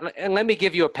 Yeah, and let me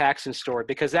give you a Paxton story,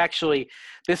 because actually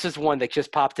this is one that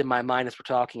just popped in my mind as we're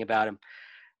talking about him.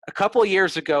 A couple of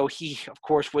years ago, he, of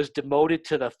course, was demoted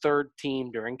to the 3rd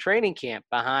team during training camp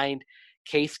behind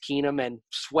Case Keenum and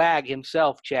Swag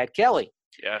himself, Chad Kelly.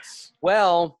 Yes.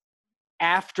 Well,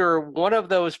 after one of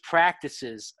those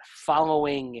practices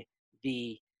following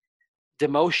the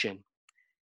demotion,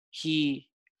 he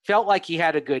felt like he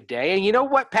had a good day. And you know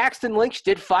what? Paxton Lynch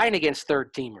did fine against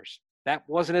 3rd-teamers. That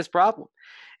wasn't his problem.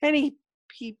 And he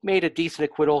made a decent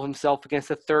acquittal of himself against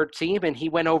the 3rd team, and he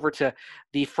went over to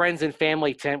the friends and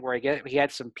family tent where he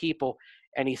had some people,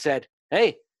 and he said,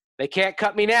 "Hey, they can't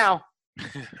cut me now."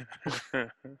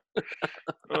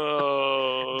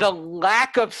 Oh. The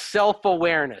lack of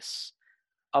self-awareness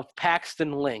of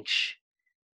Paxton Lynch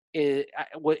is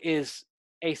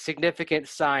a significant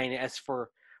sign as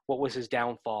for what was his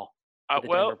downfall.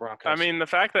 Well, I mean, the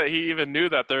fact that he even knew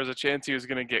that there was a chance he was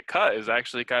going to get cut is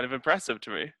actually kind of impressive to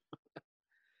me.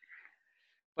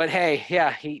 But hey,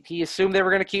 yeah, he assumed they were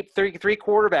going to keep three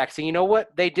quarterbacks, and you know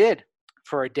what? They did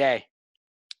for a day.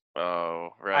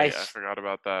 Oh, right. I forgot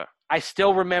about that. I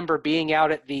still remember being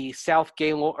out at the South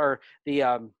Gaylord, or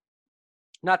the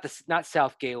not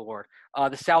South Gaylord,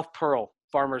 the South Pearl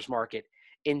Farmers Market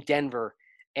in Denver,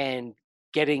 and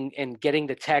getting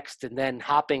the text, and then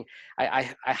hopping.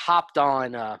 I hopped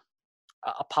on a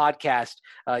podcast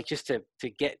just to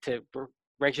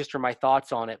register my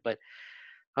thoughts on it, but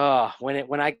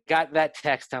when I got that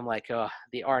text, I'm like,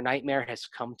 our nightmare has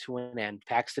come to an end.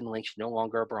 Paxton Lynch no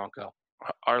longer a Bronco.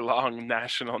 Our long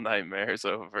national nightmare is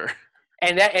over.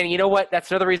 And you know what? That's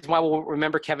another reason why we'll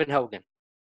remember Kevin Hogan,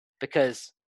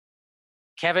 because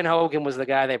Kevin Hogan was the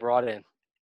guy they brought in.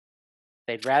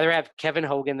 They'd rather have Kevin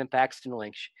Hogan than Paxton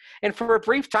Lynch. And for a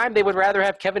brief time, they would rather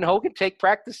have Kevin Hogan take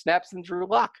practice snaps than Drew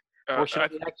Lock.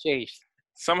 Fortunately, that changed.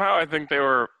 Somehow I think they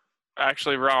were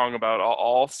actually wrong about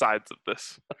all sides of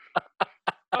this.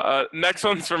 Next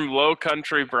one's from Low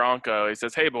Country Bronco. He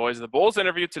says, "Hey boys, the Bulls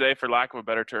interview today, for lack of a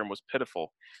better term, was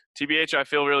pitiful. TBH, I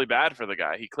feel really bad for the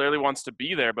guy. He clearly wants to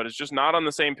be there, but is just not on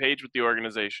the same page with the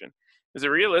organization. Is it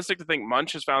realistic to think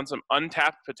Munch has found some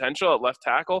untapped potential at left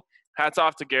tackle? Hats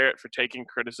off to Garrett for taking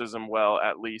criticism well,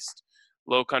 at least."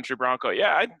 Low Country Bronco.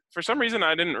 Yeah, for some reason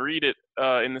I didn't read it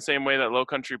in the same way that Low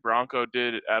Country Bronco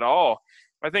did at all.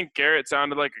 I think Garrett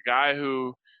sounded like a guy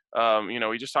who,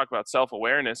 we just talked about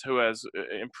self-awareness, who has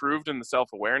improved in the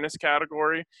self-awareness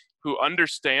category, who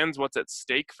understands what's at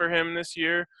stake for him this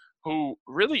year, who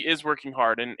really is working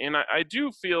hard. And I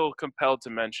do feel compelled to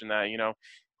mention that,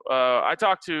 I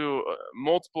talked to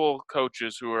multiple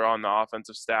coaches who were on the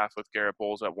offensive staff with Garrett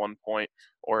Bolles at one point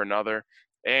or another,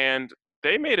 and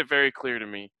they made it very clear to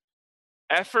me.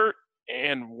 Effort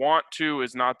and want to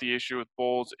is not the issue with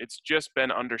Bolles. It's just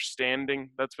been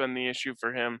understanding that's been the issue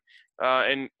for him.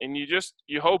 And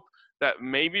you hope that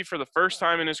maybe for the first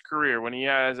time in his career, when he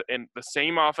has the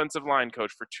same offensive line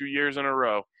coach for 2 years in a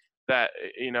row, that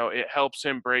it helps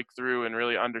him break through and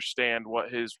really understand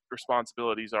what his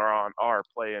responsibilities are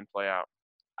play in, play out.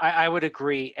 I would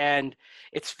agree. And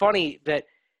it's funny that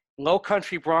Low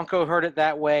Country Bronco heard it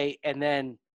that way, and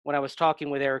then when I was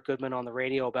talking with Eric Goodman on the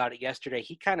radio about it yesterday,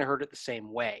 he kind of heard it the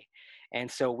same way. And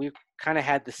so we kind of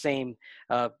had the same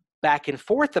back and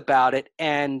forth about it.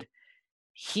 And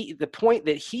the point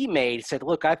that he made said,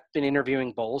 look, I've been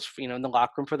interviewing Bolles, in the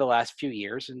locker room for the last few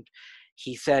years. And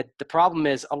he said, the problem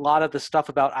is a lot of the stuff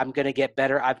about I'm going to get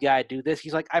better, I've got to do this.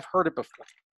 He's like, I've heard it before.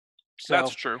 So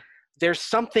that's true. there's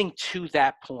something to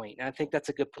that point. And I think that's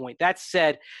a good point. That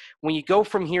said, when you go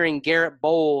from hearing Garrett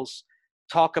Bowles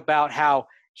talk about how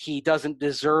he doesn't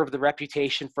deserve the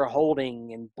reputation for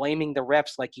holding and blaming the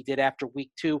refs like he did after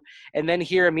week 2, and then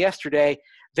hear him yesterday,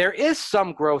 there is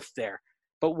some growth there.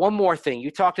 But one more thing, you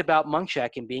talked about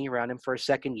Munchak and being around him for a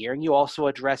second year, and you also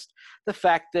addressed the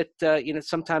fact that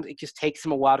sometimes it just takes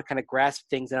him a while to kind of grasp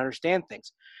things and understand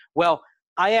things. Well,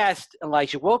 I asked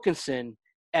Elijah Wilkinson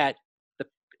at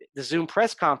the Zoom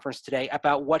press conference today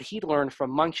about what he'd learned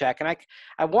from Munchak, and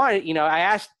I wanted, I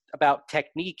asked about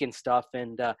technique and stuff,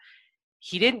 and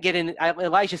he didn't get in.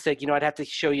 Elijah said, I'd have to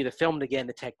show you the film to get in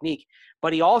the technique,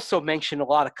 but he also mentioned a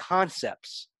lot of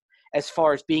concepts as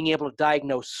far as being able to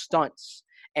diagnose stunts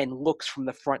and looks from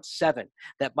the front 7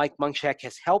 that Mike Munchak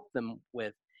has helped them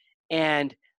with.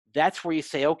 And that's where you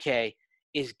say, okay,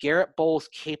 is Garrett Bowles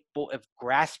capable of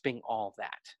grasping all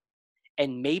that?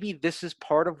 And maybe this is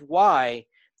part of why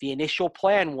the initial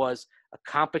plan was a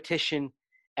competition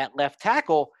at left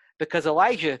tackle, because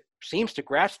Elijah seems to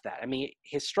grasp that. I mean,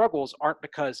 his struggles aren't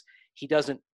because he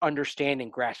doesn't understand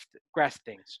and grasp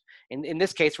things. In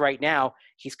this case right now,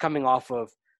 he's coming off of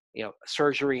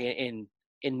surgery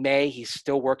in May. He's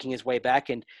still working his way back,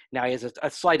 and now he has a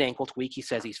slight ankle tweak. He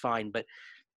says he's fine, but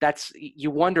you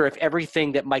wonder if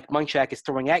everything that Mike Munchak is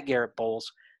throwing at Garrett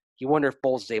Bowles, you wonder if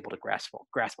Bowles is able to grasp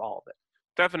all of it.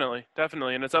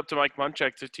 Definitely. And it's up to Mike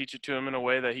Munchak to teach it to him in a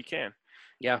way that he can.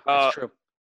 Yeah, that's true.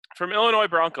 From Illinois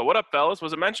Bronco, what up, fellas?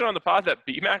 Was it mentioned on the pod that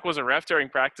BMAC was a ref during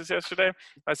practice yesterday?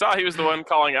 I saw he was the one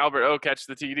calling Albert O catch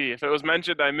the TD. If it was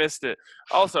mentioned, I missed it.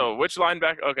 Also, which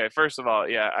linebacker? Okay, first of all,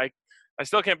 yeah, I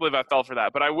still can't believe I fell for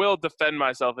that, but I will defend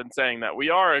myself in saying that we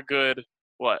are a good,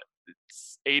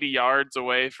 80 yards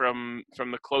away from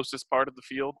the closest part of the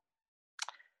field?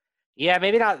 Yeah,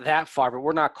 maybe not that far, but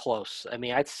we're not close. I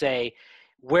mean, I'd say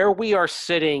where we are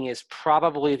sitting is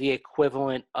probably the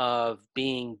equivalent of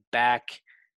being back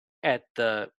at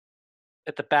the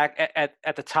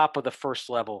top of the first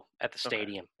level at the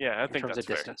stadium. Okay. Yeah, I think in terms that's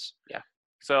of distance. Fair. Yeah.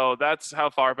 So that's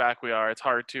how far back we are. It's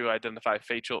hard to identify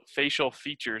facial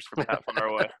features from that far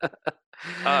away.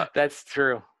 That's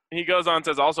true. He goes on and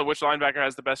says, also, which linebacker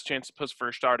has the best chance to push for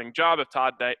a starting job if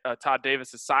Todd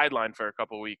Davis is sidelined for a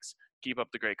couple weeks? Keep up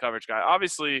the great coverage, guy.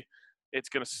 Obviously, it's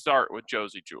going to start with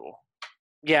Josey Jewell.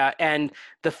 Yeah, and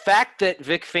the fact that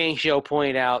Vic Fangio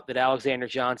pointed out that Alexander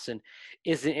Johnson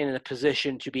isn't in a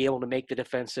position to be able to make the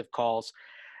defensive calls,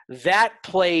 that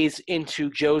plays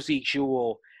into Josey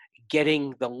Jewell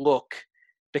getting the look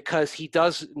because he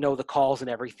does know the calls and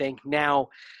everything. Now,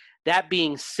 that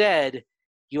being said,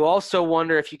 you also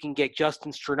wonder if you can get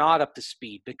Justin Strnad up to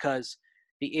speed, because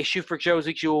the issue for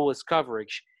Josey Jewell is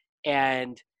coverage.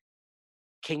 And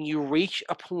can you reach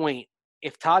a point,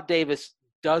 if Todd Davis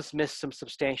does miss some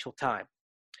substantial time,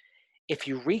 if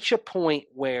you reach a point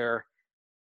where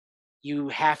you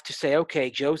have to say, okay,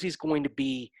 Josey's going to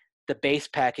be the base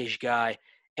package guy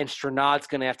and Strnad's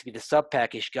going to have to be the sub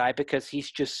package guy because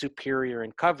he's just superior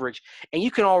in coverage. And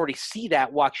you can already see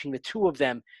that watching the two of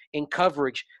them in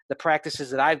coverage, the practices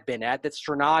that I've been at, that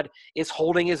Strnad is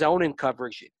holding his own in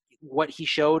coverage. What he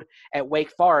showed at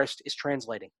Wake Forest is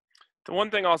translating. The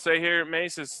one thing I'll say here,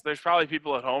 Mace, is there's probably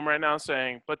people at home right now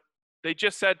saying, but they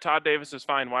just said Todd Davis is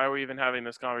fine. Why are we even having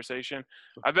this conversation?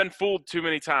 I've been fooled too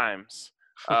many times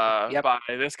by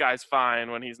this guy's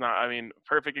fine when he's not. I mean,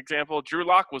 perfect example, Drew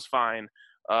Lock was fine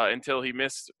until he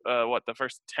missed, the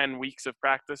first 10 weeks of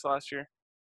practice last year?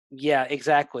 Yeah,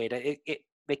 exactly.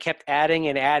 They kept adding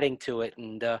and adding to it,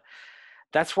 and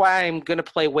that's why I'm going to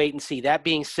play wait and see. That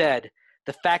being said,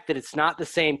 the fact that it's not the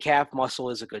same calf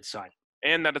muscle is a good sign.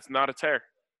 And that it's not a tear.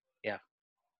 Yeah.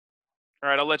 All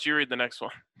right, I'll let you read the next one.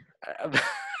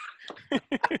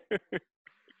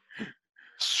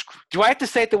 Do I have to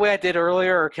say it the way I did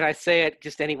earlier, or can I say it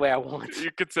just any way I want?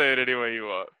 You could say it any way you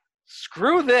want.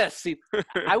 Screw this. See,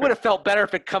 I would have felt better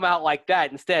if it come out like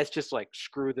that. Instead, it's just like,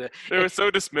 screw the. It was so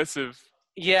dismissive.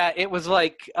 Yeah, it was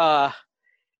like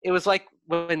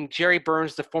when Jerry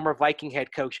Burns, the former Viking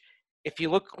head coach, if you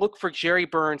look for Jerry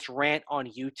Burns rant on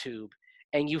YouTube,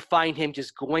 and you find him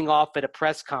just going off at a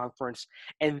press conference,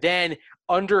 and then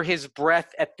under his breath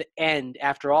at the end,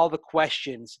 after all the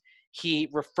questions, he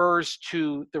refers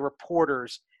to the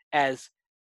reporters as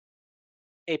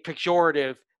a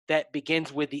pejorative that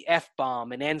begins with the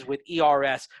F-bomb and ends with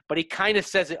ERS, but he kind of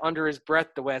says it under his breath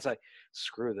the way it's like,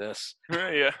 screw this.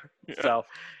 Yeah. So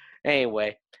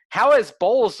anyway, how has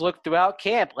Bowles looked throughout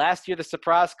camp? Last year, the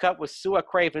surprise cut was Sua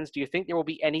Cravens. Do you think there will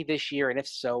be any this year? And if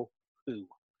so, who?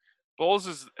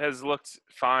 Bowles has looked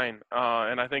fine,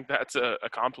 and I think that's a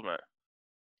compliment.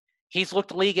 He's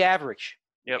looked league average.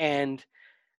 Yep. And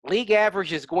league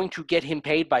average is going to get him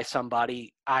paid by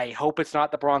somebody. I hope it's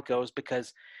not the Broncos,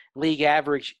 because league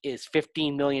average is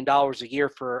 $15 million a year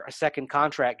for a second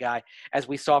contract guy, as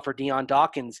we saw for Deion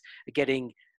Dawkins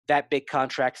getting that big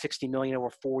contract, $60 million over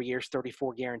 4 years,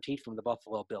 34 guaranteed from the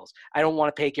Buffalo Bills. I don't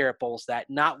want to pay Garrett Bowles that,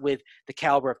 not with the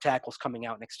caliber of tackles coming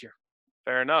out next year.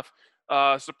 Fair enough.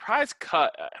 Surprise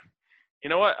cut. You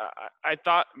know what? I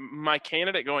thought my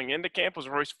candidate going into camp was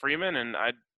Royce Freeman, and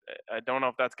I don't know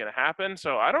if that's going to happen.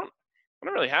 So I don't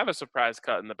really have a surprise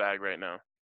cut in the bag right now.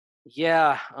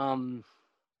 Yeah. I mean,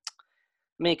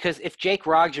 because if Jake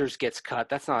Rodgers gets cut,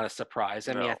 that's not a surprise.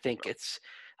 I mean, I think it's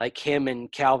like him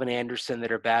and Calvin Anderson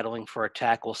that are battling for a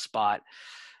tackle spot.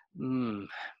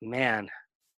 Man.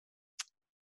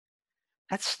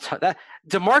 That's that.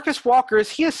 DeMarcus Walker, is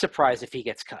he a surprise if he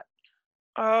gets cut?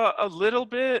 A little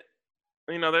bit.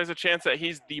 You know, there's a chance that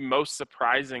he's the most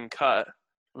surprising cut,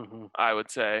 I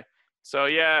would say. So,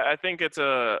 yeah, I think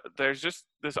there's just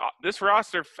this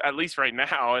roster, at least right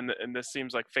now, and this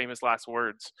seems like famous last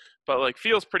words, but, like,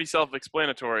 feels pretty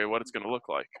self-explanatory what it's going to look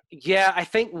like. Yeah, I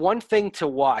think one thing to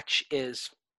watch is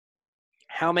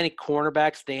how many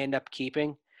cornerbacks they end up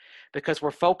keeping, because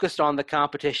we're focused on the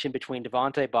competition between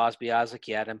Devontae Bosby, Isaac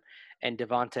Yiadom, and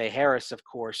Devontae Harris, of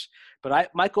course.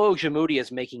 But Michael Ojemudia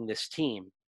is making this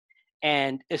team.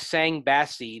 And Essang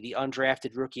Bassey, the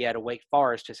undrafted rookie out of Wake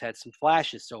Forest, has had some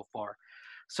flashes so far.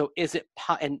 So is it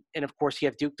 – and of course, you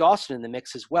have Duke Dawson in the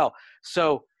mix as well.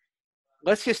 So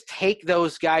let's just take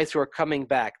those guys who are coming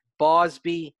back,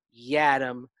 Bosby,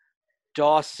 Yiadom,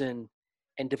 Dawson,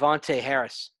 and Devontae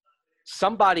Harris.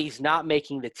 Somebody's not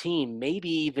making the team. Maybe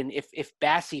even if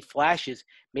Bassey flashes,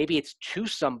 maybe it's two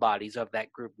somebodies of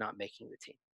that group not making the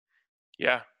team.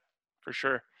 Yeah, for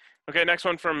sure. Okay, next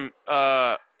one from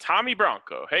Tommy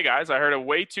Bronco. Hey guys, I heard a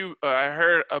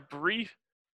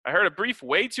brief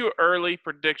way too early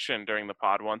prediction during the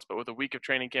pod once, but with a week of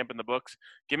training camp in the books,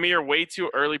 give me your way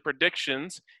too early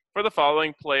predictions for the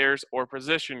following players or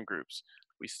position groups.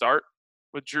 We start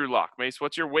with Drew Lock. Mace,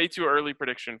 what's your way too early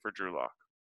prediction for Drew Lock?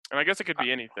 And I guess it could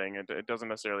be anything. It doesn't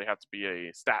necessarily have to be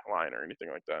a stat line or anything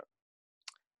like that.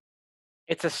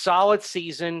 It's a solid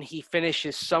season. He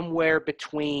finishes somewhere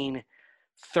between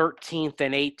 13th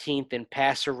and 18th in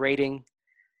passer rating,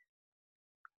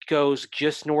 goes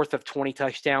just north of 20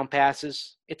 touchdown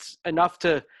passes. It's enough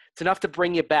to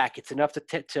bring you back. It's enough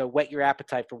to whet your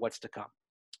appetite for what's to come.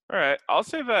 All right. I'll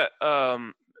say that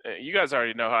you guys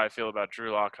already know how I feel about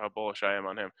Drew Lock, how bullish I am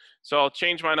on him. So I'll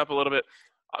change mine up a little bit.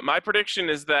 My prediction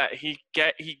is that he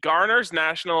garners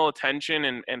national attention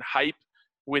and hype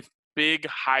with big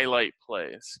highlight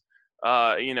plays.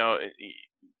 You know,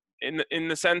 in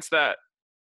the sense that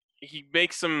he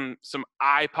makes some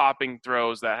eye-popping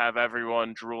throws that have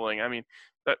everyone drooling. I mean,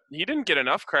 but he didn't get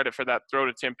enough credit for that throw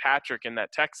to Tim Patrick in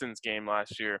that Texans game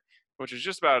last year, which is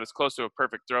just about as close to a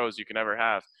perfect throw as you can ever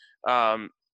have.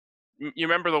 You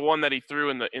remember the one that he threw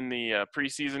in the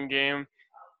preseason game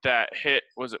that hit,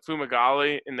 was it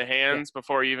Fumagalli in the hands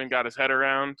before he even got his head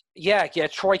around? Yeah.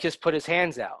 Troy just put his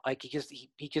hands out. Like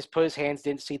he just put his hands,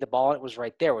 didn't see the ball, and it was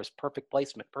right there. It was perfect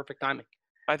placement, perfect timing.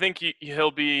 I think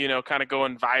he'll be, you know, kind of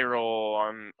going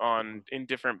viral on in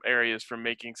different areas from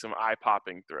making some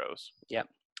eye-popping throws. Yep.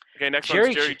 Okay, next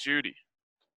one's Jerry Jeudy.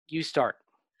 You start.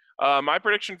 My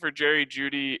prediction for Jerry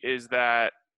Jeudy is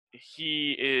that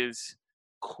he is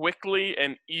quickly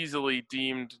and easily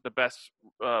deemed the best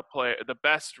the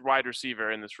best wide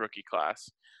receiver in this rookie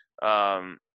class.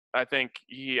 I think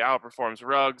he outperforms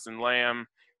Ruggs and Lamb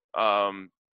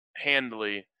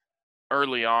handily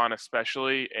early on,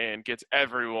 especially, and gets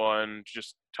everyone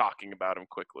just talking about him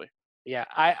quickly. Yeah,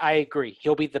 I agree.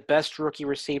 He'll be the best rookie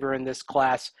receiver in this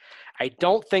class. I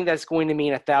don't think that's going to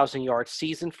mean a 1,000-yard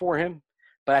season for him,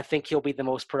 but I think he'll be the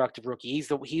most productive rookie.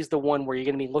 He's the one where you're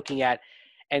going to be looking at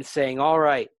and saying, all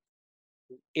right,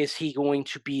 is he going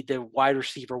to be the wide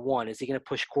receiver one? Is he going to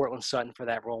push Courtland Sutton for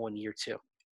that role in year 2?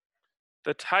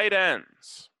 The tight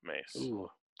ends, Mace. Ooh.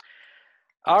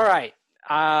 All right.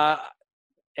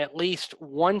 At least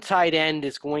one tight end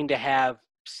is going to have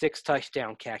 6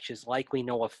 touchdown catches, likely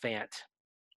Noah Fant.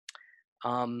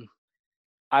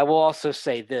 I will also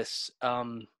say this.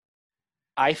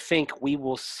 I think we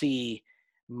will see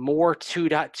more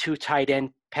 2.2 tight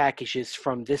end packages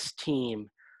from this team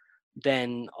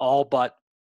than all but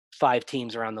 5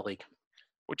 teams around the league.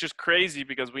 Which is crazy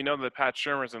because we know that Pat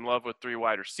Shurmur's in love with 3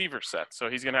 wide receiver sets, so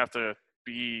he's going to have to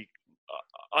be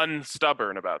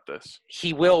unstubborn about this.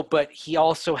 He will, but he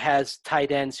also has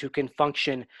tight ends who can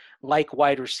function like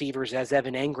wide receivers, as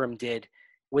Evan Engram did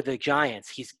with the Giants.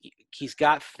 He's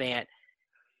got Fant.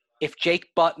 If Jake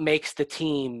Butt makes the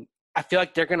team, I feel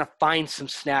like they're going to find some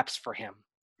snaps for him.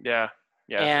 Yeah,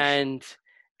 Yeah.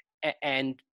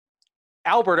 And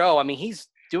Albert O, I mean, he's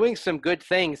doing some good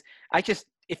things.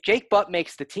 If Jake Butt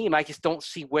makes the team, I just don't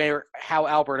see how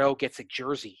Albert O gets a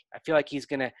jersey. I feel like he's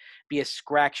going to be a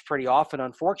scratch pretty often,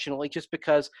 unfortunately, just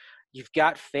because you've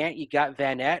got Fant, you got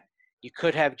Vanette, you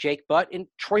could have Jake Butt, and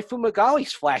Troy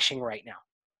Fumagali's flashing right now.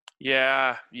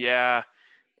 Yeah.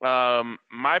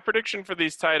 My prediction for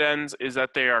these tight ends is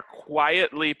that they are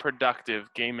quietly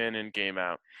productive game in and game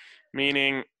out,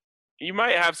 meaning you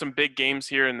might have some big games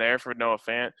here and there for Noah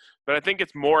Fant, but I think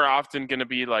it's more often going to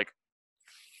be like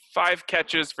 5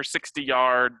 catches for 60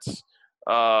 yards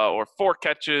or 4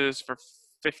 catches for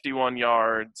 51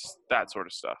 yards, that sort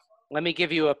of stuff. Let me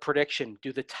give you a prediction.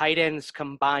 Do the tight ends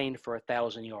combine for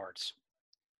 1,000 yards?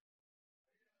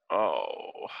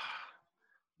 Oh.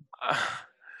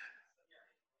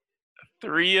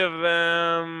 3 of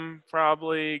them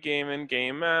probably game in,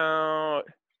 game out.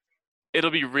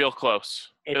 It'll be real close.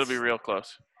 It'll be real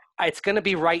close. It's going to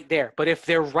be right there. But if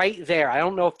they're right there, I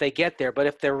don't know if they get there, but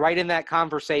if they're right in that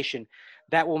conversation,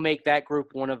 that will make that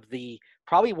group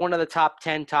probably one of the top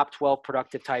 10, top 12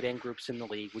 productive tight end groups in the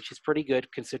league, which is pretty good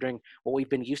considering what we've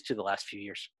been used to the last few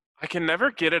years. I can never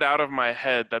get it out of my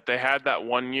head that they had that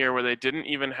one year where they didn't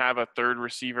even have a third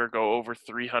receiver go over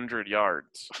 300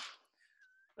 yards.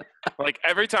 Like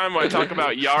every time I talk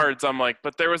about yards, I'm like,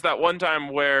 but there was that one time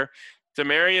where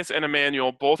Demarius and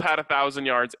Emmanuel both had 1,000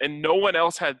 yards, and no one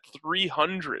else had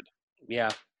 300. Yeah,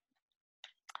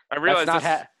 I realize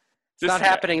it's not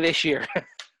happening this year.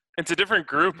 It's a different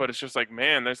group, but it's just like,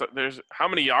 man, there's how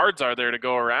many yards are there to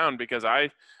go around? Because I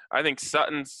think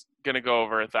Sutton's gonna go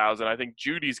over 1,000. I think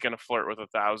Judy's gonna flirt with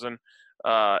 1,000.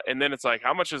 And then it's like,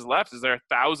 how much is left? Is there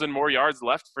 1,000 more yards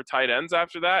left for tight ends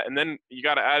after that? And then you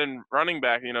got to add in running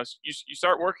back. You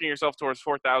start working yourself towards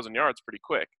 4,000 yards pretty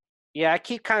quick. Yeah, I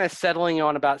keep kind of settling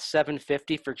on about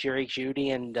 750 for Jerry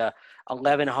Jeudy and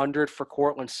 1,100 for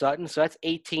Courtland Sutton. So that's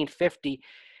 1,850.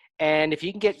 And if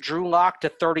you can get Drew Lock to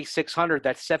 3,600,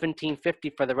 that's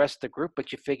 1,750 for the rest of the group.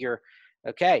 But you figure,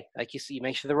 okay, like you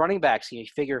mentioned the running backs, you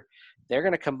figure they're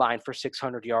going to combine for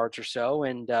 600 yards or so.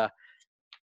 And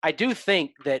I do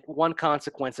think that one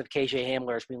consequence of KJ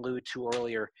Hamler, as we alluded to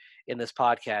earlier in this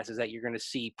podcast, is that you're going to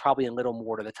see probably a little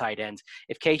more to the tight ends.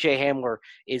 If KJ Hamler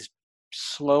is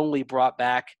slowly brought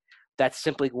back, that's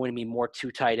simply going to be more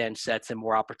 2 tight end sets and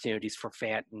more opportunities for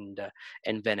Fant and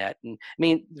Vanette. And I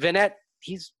mean, Vanette,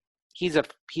 he's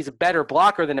a better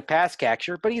blocker than a pass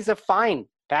catcher, but he's a fine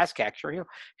pass catcher.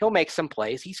 He'll make some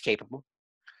plays. He's capable.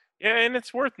 Yeah, and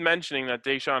it's worth mentioning that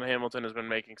Deshaun Hamilton has been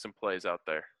making some plays out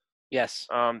there. Yes.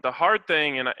 The hard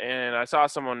thing, and I saw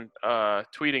someone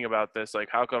tweeting about this, like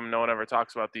how come no one ever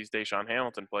talks about these Deshaun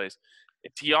Hamilton plays?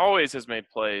 He always has made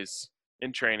plays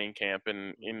in training camp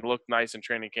and looked nice in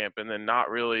training camp, and then not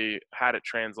really had it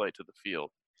translate to the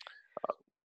field.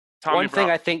 One thing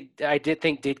I did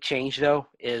think did change though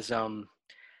is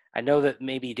I know that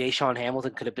maybe Deshaun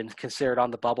Hamilton could have been considered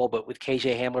on the bubble, but with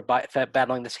KJ Hamler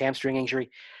battling this hamstring injury,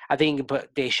 I think you can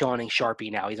put Deshaun and Sharpie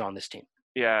now. He's on this team.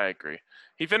 Yeah, I agree.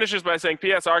 He finishes by saying,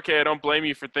 P.S. RK, I don't blame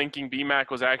you for thinking BMAC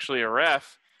was actually a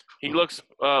ref. He looks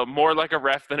more like a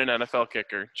ref than an NFL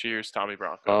kicker. Cheers, Tommy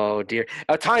Bronco. Oh, dear.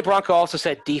 Tommy Bronco also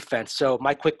said defense. So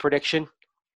my quick prediction,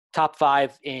 top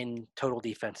 5 in total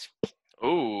defense.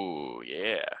 Ooh,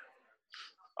 yeah.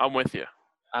 I'm with you.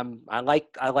 I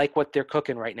like what they're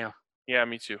cooking right now. Yeah,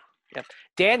 me too. Yep.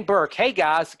 Dan Burke, hey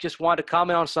guys, just wanted to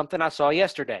comment on something I saw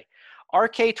yesterday.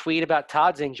 RK tweet about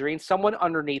Todd's injury, and someone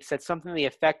underneath said something to the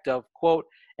effect of, quote,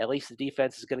 at least the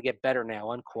defense is going to get better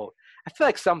now, unquote. I feel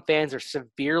like some fans are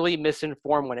severely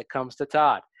misinformed when it comes to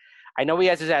Todd. I know he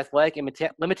has his athletic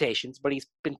limitations, but he's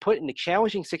been put into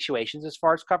challenging situations as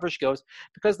far as coverage goes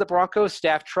because the Broncos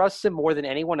staff trusts him more than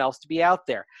anyone else to be out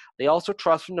there. They also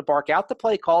trust him to bark out the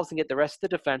play calls and get the rest of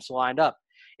the defense lined up.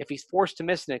 If he's forced to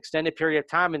miss an extended period of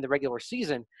time in the regular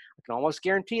season, I can almost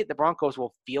guarantee it the Broncos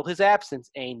will feel his absence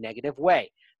in a negative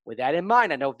way. With that in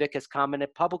mind, I know Vic has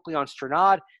commented publicly on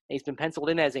Strnad, and he's been penciled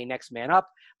in as a next man up,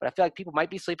 but I feel like people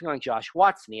might be sleeping on Josh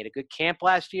Watson. He had a good camp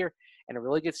last year and a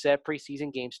really good set of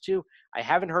preseason games too. I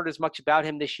haven't heard as much about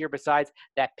him this year besides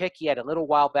that pick he had a little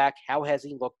while back. How has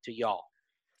he looked to y'all?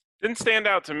 Didn't stand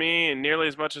out to me nearly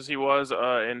as much as he was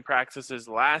in practices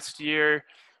last year.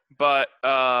 But,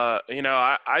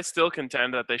 I still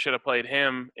contend that they should have played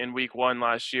him in week 1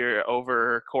 last year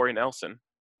over Corey Nelson.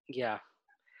 Yeah.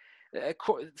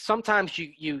 Sometimes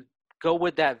you go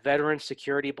with that veteran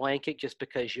security blanket just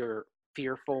because you're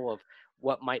fearful of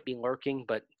what might be lurking.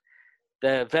 But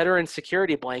the veteran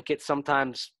security blanket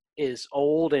sometimes is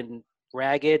old and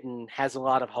ragged and has a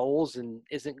lot of holes and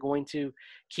isn't going to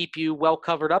keep you well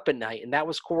covered up at night. And that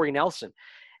was Corey Nelson.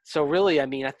 So really, I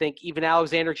mean, I think even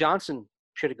Alexander Johnson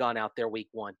should have gone out there week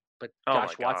 1, but Oh my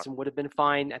Josh God. Watson would have been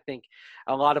fine. I think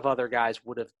a lot of other guys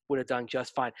would have done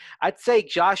just fine. I'd say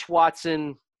Josh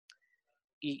Watson,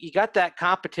 you got that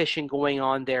competition going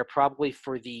on there probably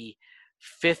for the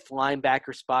fifth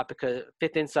linebacker spot, because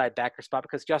fifth inside backer spot,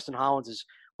 because Justin Hollins is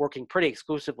working pretty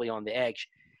exclusively on the edge.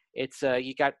 It's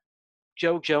you got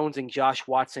Joe Jones and Josh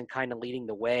Watson kind of leading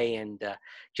the way, and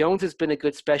Jones has been a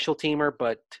good special teamer,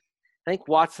 but I think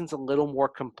Watson's a little more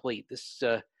complete. This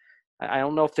I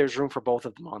don't know if there's room for both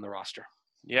of them on the roster.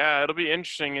 Yeah, it'll be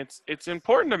interesting. It's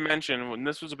important to mention, when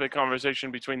this was a big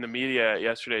conversation between the media at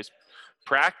yesterday's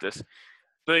practice,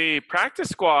 the practice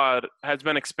squad has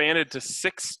been expanded to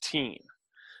 16.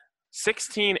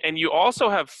 16, and you also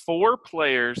have 4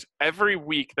 players every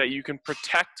week that you can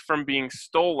protect from being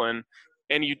stolen.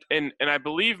 And I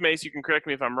believe, Mace, you can correct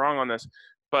me if I'm wrong on this,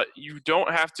 but you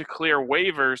don't have to clear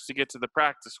waivers to get to the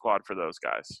practice squad for those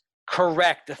guys.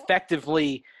 Correct.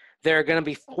 Effectively, there are going to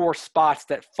be 4 spots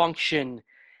that function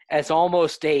as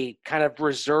almost a kind of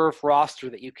reserve roster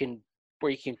that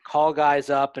where you can call guys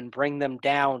up and bring them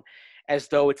down as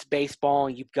though it's baseball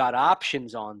and you've got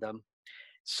options on them.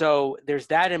 So there's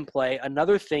that in play.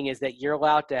 Another thing is that you're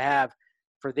allowed to have,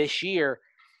 for this year,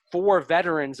 4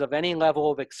 veterans of any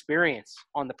level of experience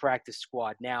on the practice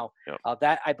squad. Now,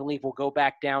 that I believe will go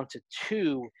back down to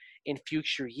 2 in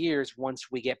future years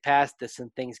once we get past this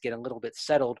and things get a little bit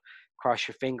settled. Cross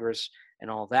your fingers and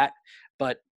all that.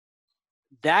 But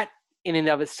that in and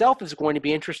of itself is going to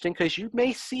be interesting, because you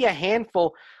may see a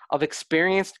handful of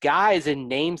experienced guys and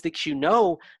names that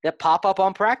that pop up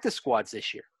on practice squads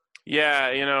this year. Yeah,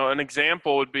 an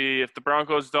example would be if the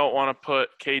Broncos don't want to put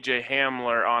KJ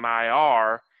Hamler on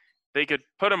IR, they could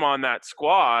put him on that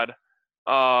squad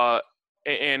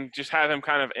and just have him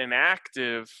kind of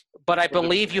inactive. But I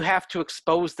believe you have to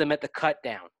expose them at the cut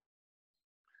down.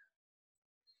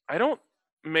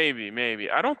 Maybe.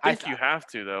 I don't think you have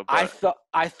to, though. But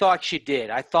I thought you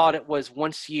did. I thought it was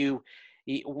once you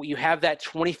have that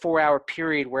 24-hour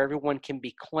period where everyone can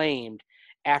be claimed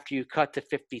after you cut to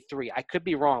 53. I could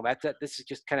be wrong. This is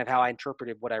just kind of how I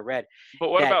interpreted what I read. But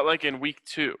what about like in week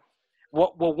 2?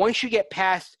 Well, once you get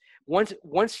past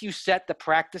once you set the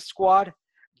practice squad,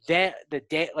 then the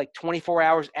day, like 24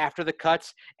 hours after the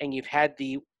cuts, and you've had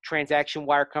the transaction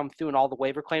wire come through and all the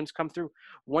waiver claims come through,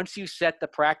 once you set the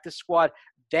practice squad,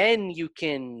 then you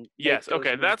can. Yes,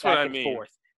 okay, that's what I mean.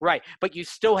 Right, but you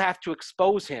still have to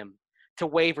expose him to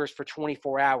waivers for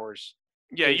 24 hours.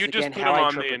 Yeah, you just put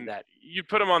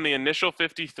him on the initial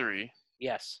 53.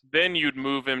 Yes. Then you'd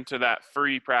move him to that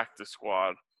free practice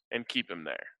squad and keep him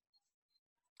there.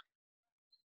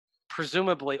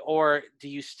 Presumably, or do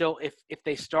you still, if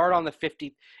they start on the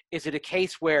 50, is it a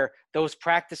case where those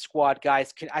practice squad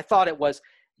guys can? I thought it was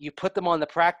you put them on the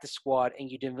practice squad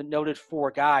and you noted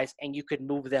 4 guys and you could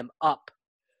move them up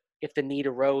if the need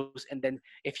arose, and then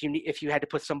if you had to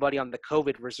put somebody on the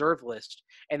COVID reserve list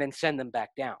and then send them back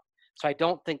down. So I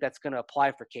don't think that's going to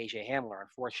apply for KJ Hamler,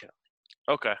 unfortunately.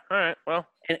 Okay. All right. Well,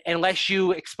 unless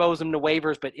you expose him to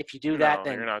waivers, but if you do that,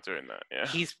 then you're not doing that. Yeah.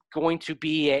 He's going to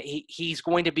be he's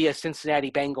going to be a Cincinnati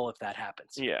Bengal if that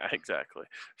happens. Yeah, exactly.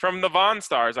 From the Von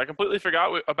Stars, I completely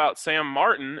forgot about Sam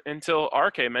Martin until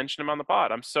RK mentioned him on the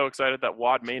pod. I'm so excited that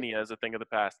Wad Mania is a thing of the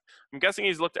past. I'm guessing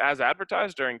he's looked as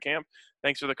advertised during camp.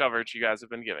 Thanks for the coverage you guys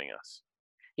have been giving us.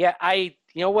 Yeah, you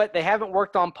know what? They haven't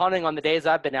worked on punting on the days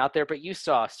I've been out there, but you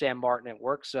saw Sam Martin at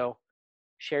work, so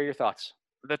share your thoughts.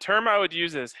 The term I would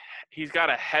use is he's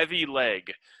got a heavy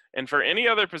leg. And for any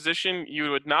other position, you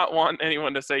would not want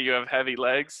anyone to say you have heavy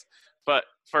legs. But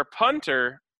for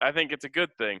punter, I think it's a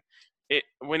good thing.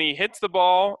 When he hits the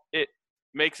ball, it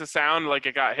makes a sound like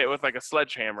it got hit with like a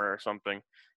sledgehammer or something.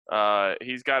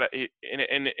 He's got it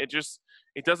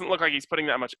doesn't look like he's putting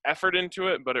that much effort into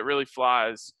it, but it really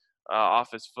flies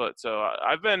off his foot. So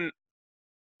I've been,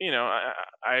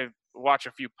 I watch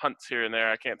a few punts here and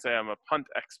there. I can't say I'm a punt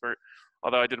expert,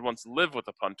 although I did once live with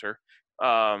a punter.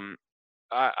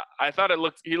 I thought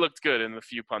he looked good in the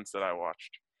few punts that I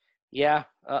watched. Yeah,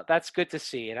 that's good to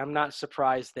see, and I'm not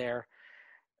surprised there.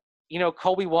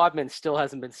 Colby Wadman still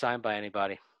hasn't been signed by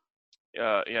anybody.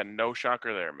 Yeah, no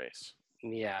shocker there, Mace.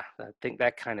 Yeah, I think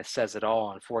that kind of says it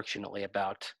all, unfortunately,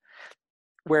 about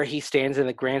where he stands in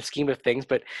the grand scheme of things.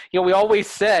 But, we always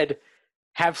said,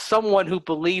 have someone who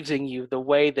believes in you the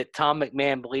way that Tom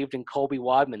McMahon believed in Colby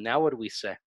Wadman. Now what do we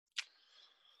say?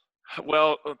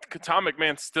 Well, Tom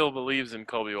McMahon still believes in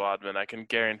Colby Wadman. I can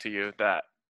guarantee you that.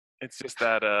 It's just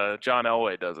that John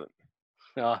Elway doesn't.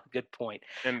 Oh, good point.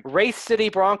 And Race City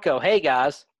Bronco. Hey,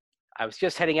 guys. I was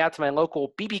just heading out to my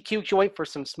local BBQ joint for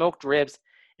some smoked ribs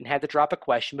and had to drop a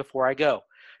question before I go.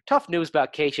 Tough news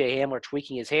about KJ Hamler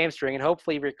tweaking his hamstring, and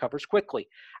hopefully he recovers quickly.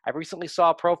 I recently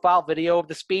saw a profile video of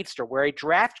the speedster where a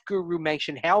draft guru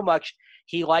mentioned how much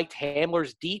he liked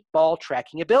Hamler's deep ball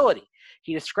tracking ability.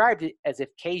 He described it as if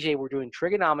KJ were doing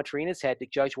trigonometry in his head to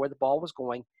judge where the ball was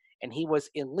going, and he was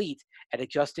elite at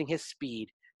adjusting his speed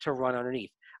to run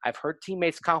underneath. I've heard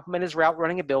teammates compliment his route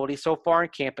running ability so far in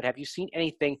camp, but have you seen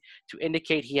anything to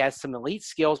indicate he has some elite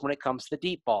skills when it comes to the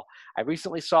deep ball? I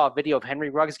recently saw a video of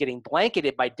Henry Ruggs getting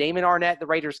blanketed by Damon Arnett at the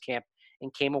Raiders camp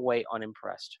and came away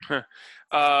unimpressed.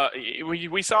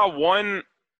 We saw one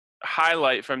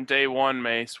highlight from day one,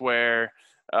 Mace, where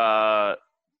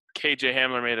KJ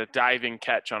Hamler made a diving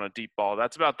catch on a deep ball.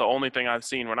 That's about the only thing I've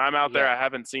seen. When I'm out there, I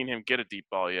haven't seen him get a deep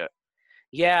ball yet.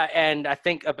 Yeah, and I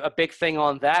think a big thing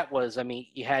on that was, I mean,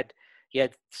 you had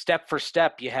step for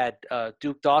step, you had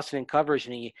Duke Dawson in coverage,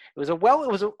 and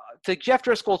to Jeff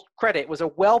Driscoll's credit, it was a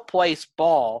well-placed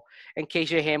ball, and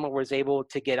KJ Hamler was able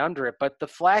to get under it. But the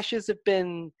flashes have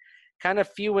been kind of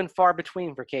few and far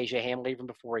between for KJ Hamler even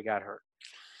before he got hurt.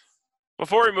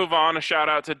 Before we move on, a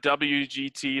shout-out to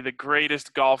WGT, the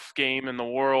greatest golf game in the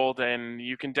world, and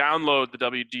you can download the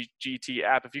WGT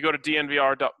app. If you go to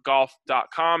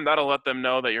dnvrgolf.com, that'll let them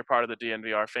know that you're part of the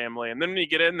DNVR family. And then when you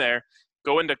get in there,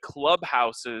 go into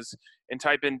Clubhouses and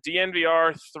type in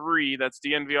DNVR3, that's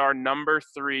DNVR number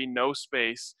 3, no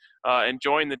space, and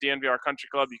join the DNVR Country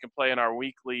Club. You can play in our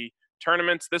weekly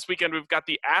tournaments. This weekend we've got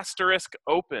the Asterisk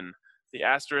Open,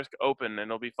 and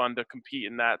it'll be fun to compete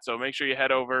in that. So make sure you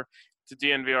head over to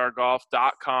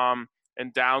dnvrgolf.com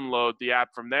and download the app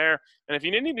from there. And if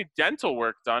you need any dental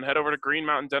work done, head over to Green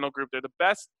Mountain Dental Group. They're the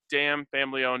best damn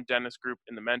family-owned dentist group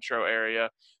in the metro area.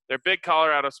 They're big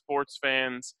Colorado sports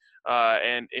fans.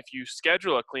 And if you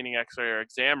schedule a cleaning x-ray or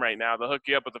exam right now, they'll hook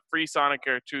you up with a free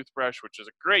Sonicare toothbrush, which is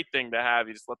a great thing to have.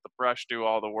 You just let the brush do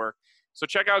all the work. So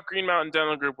check out Green Mountain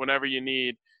Dental Group whenever you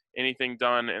need anything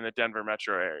done in the Denver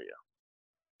metro area.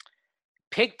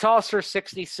 Pig Tosser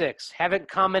 66. Haven't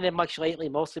commented much lately,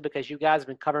 mostly because you guys have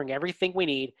been covering everything we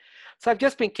need. So I've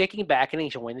just been kicking back and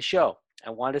enjoying the show. I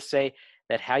want to say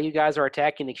that how you guys are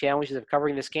attacking the challenges of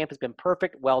covering this camp has been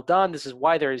perfect. Well done. This is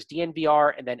why there is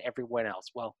DNVR and then everyone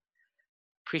else. Well,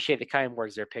 appreciate the kind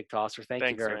words there, Pig Tosser. Thanks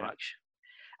you very much.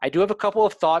 I do have a couple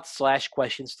of thoughts /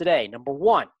 questions today. Number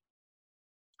one,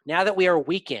 now that we are a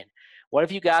weekend, what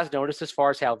have you guys noticed as far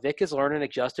as how Vic has learned and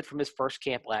adjusted from his first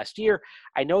camp last year?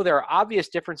 I know there are obvious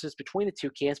differences between the two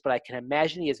camps, but I can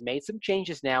imagine he has made some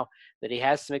changes now that he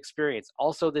has some experience.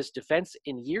 Also, this defense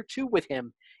in year 2 with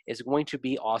him is going to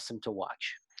be awesome to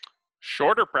watch.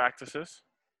 Shorter practices,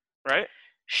 right?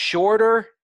 Shorter.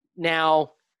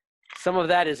 Now, some of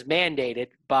that is mandated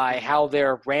by how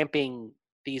they're ramping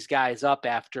these guys up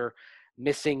after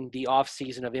missing the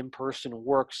offseason of in-person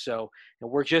work. So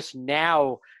we're just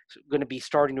now going to be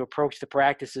starting to approach the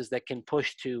practices that can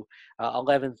push to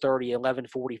 11:30,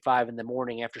 11:45 in the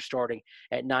morning after starting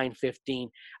at 9:15.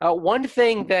 One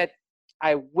thing that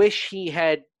I wish he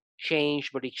had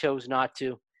changed, but he chose not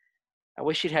to, I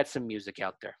wish he'd had some music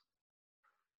out there.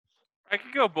 I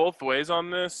could go both ways on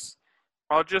this.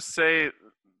 I'll just say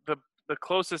the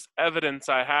closest evidence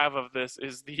I have of this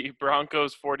is the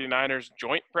Broncos 49ers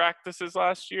joint practices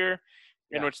last year,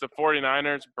 in which the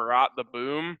 49ers brought the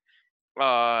boom.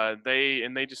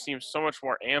 They just seemed so much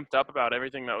more amped up about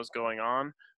everything that was going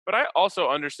on. But I also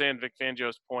understand Vic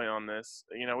Fangio's point on this.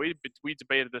 You know, we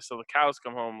debated this till the cows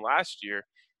come home last year,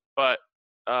 but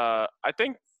I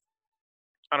think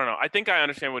I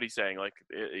understand what he's saying. Like,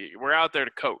 we're out there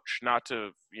to coach, not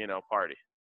to, party.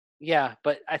 Yeah,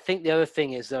 but I think the other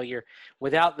thing is, though, you're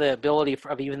without the ability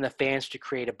of even the fans to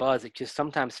create a buzz, it just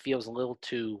sometimes feels a little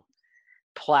too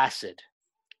placid.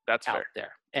 That's out fair.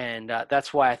 there. And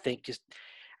that's why I think I'm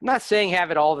not saying have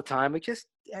it all the time, but just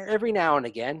every now and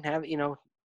again,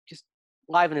 just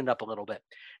liven it up a little bit.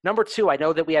 Number 2, I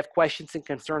know that we have questions and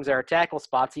concerns at our tackle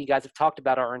spots. You guys have talked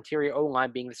about our interior O-line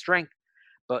being the strength,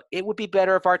 but it would be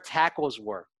better if our tackles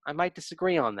were. I might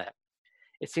disagree on that.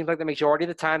 It seems like the majority of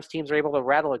the times teams are able to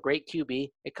rattle a great QB.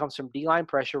 It comes from D-line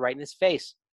pressure right in his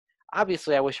face.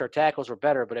 Obviously, I wish our tackles were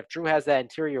better, but if Drew has that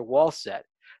interior wall set,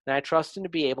 then I trust him to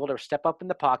be able to step up in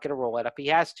the pocket and roll it up if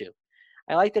he has to.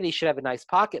 I like that he should have a nice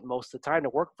pocket most of the time to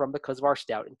work from because of our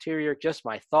stout interior. Just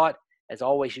my thought. As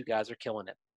always, you guys are killing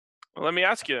it. Well, let me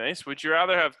ask you this. Would you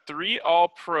rather have 3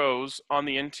 all-pros on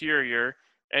the interior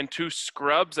and 2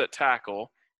 scrubs at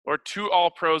tackle, or 2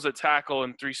 all-pros at tackle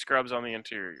and 3 scrubs on the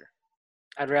interior?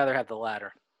 I'd rather have the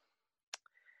latter.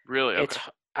 Really? Okay.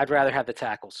 I'd rather have the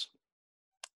tackles.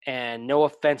 And no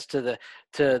offense to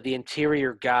the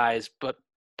interior guys, but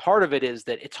part of it is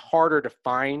that it's harder to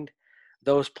find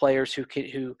those players who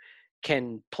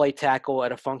can play tackle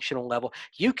at a functional level.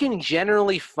 You can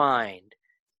generally find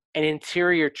an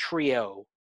interior trio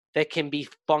that can be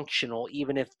functional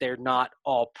even if they're not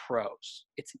all pros.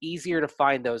 It's easier to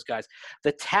find those guys.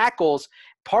 The tackles,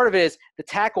 part of it is the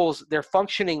tackles, they're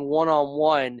functioning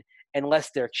one-on-one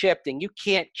unless they're chipped, and you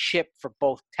can't chip for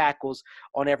both tackles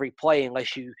on every play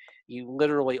unless you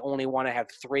literally only want to have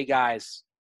 3 guys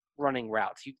running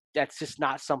routes. That's just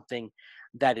not something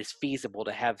that is feasible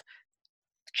to have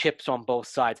chips on both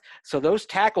sides. So those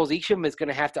tackles, each of them is going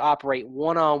to have to operate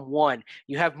one-on-one.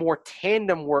 You have more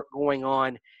tandem work going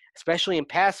on, especially in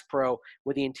pass pro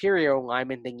with the interior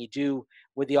alignment than you do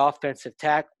with the offensive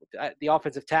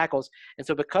tackles. And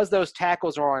so because those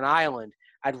tackles are on island,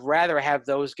 I'd rather have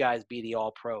those guys be the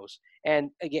all pros. And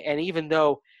again, and even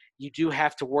though you do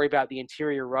have to worry about the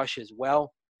interior rush as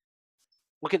well,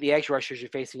 look at the edge rushers you're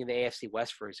facing in the AFC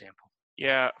West, for example.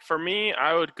 Yeah, for me,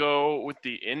 I would go with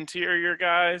the interior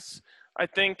guys. I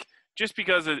think just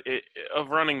because of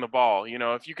running the ball.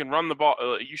 If you can run the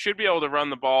ball, you should be able to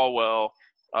run the ball well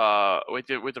with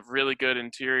a really good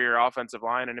interior offensive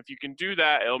line. And if you can do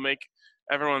that, it'll make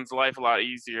everyone's life a lot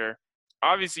easier.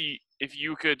 Obviously, if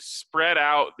you could spread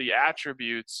out the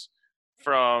attributes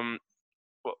from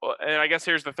 – and I guess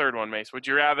here's the third one, Mace. Would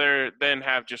you rather then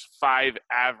have just 5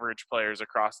 average players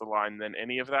across the line than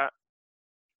any of that?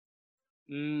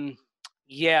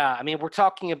 Yeah. I mean, we're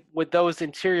talking with those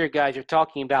interior guys, you're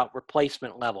talking about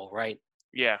replacement level, right?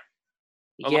 Yeah.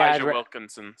 Yeah, Elijah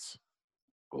Wilkinson's.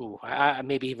 Ooh,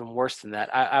 maybe even worse than that.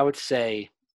 I would say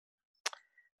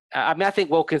I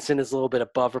think Wilkinson is a little bit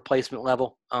above replacement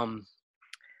level.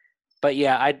 But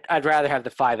yeah, I'd rather have the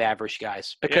 5 average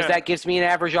guys because that gives me an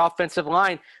average offensive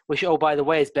line, which, oh, by the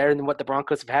way, is better than what the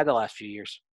Broncos have had the last few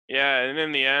years. Yeah, and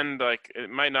in the end, it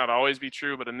might not always be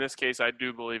true, but in this case, I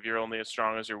do believe you're only as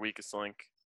strong as your weakest link.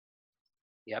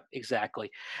 Yep, exactly.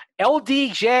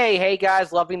 LDJ, hey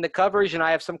guys, loving the coverage, and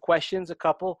I have some questions, a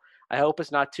couple. I hope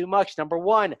it's not too much. Number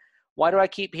 1, why do I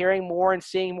keep hearing more and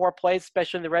seeing more plays,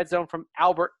 especially in the red zone, from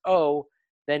Albert O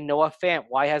than Noah Fant?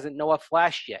 Why hasn't Noah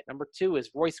flashed yet? Number 2, is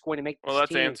Royce going to make this team? Well,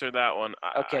 let's team? answer that one.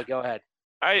 Okay, go ahead.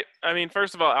 I mean,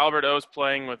 first of all, Albert O's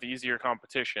playing with easier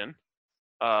competition.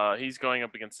 He's going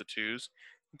up against the 2s.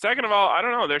 And second of all, I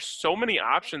don't know. There's so many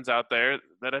options out there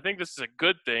that I think this is a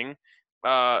good thing.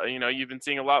 You've been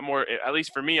seeing a lot more, at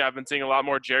least for me, I've been seeing a lot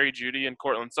more Jerry Jeudy and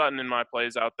Cortland Sutton in my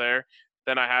plays out there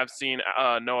than I have seen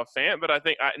Noah Fant. But I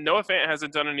think Noah Fant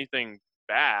hasn't done anything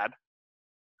bad.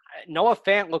 Noah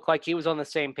Fant looked like he was on the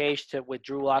same page with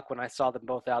Drew Lock when I saw them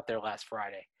both out there last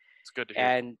Friday. It's good to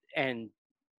hear. And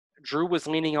Drew was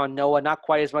leaning on Noah, not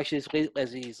quite as much as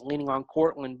he's leaning on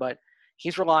Cortland, but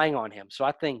he's relying on him. So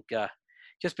I think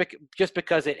just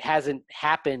because it hasn't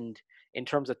happened in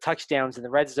terms of touchdowns in the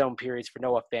red zone periods for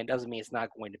Noah Fant doesn't mean it's not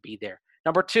going to be there.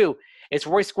 Number 2, is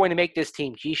Royce going to make this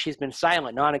team? Gee, she's been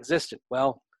silent, non-existent.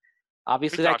 Well,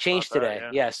 obviously that changed today.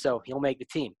 Yeah, so he'll make the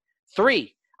team.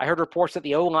 3, I heard reports that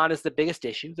the O-line is the biggest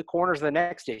issue. The corners are the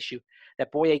next issue.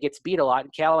 That Boye gets beat a lot,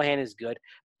 and Callahan is good.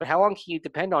 But how long can you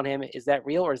depend on him? Is that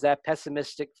real, or is that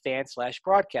pessimistic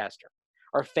fan/broadcaster?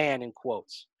 Or fan in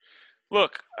quotes?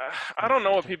 Look, I don't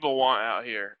know what people want out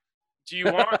here. Do you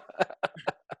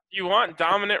want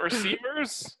dominant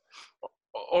receivers,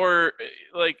 or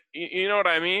you know what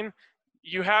I mean?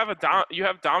 You have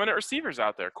dominant receivers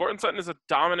out there. Cortland Sutton is a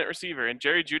dominant receiver, and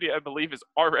Jerry Jeudy, I believe, is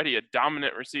already a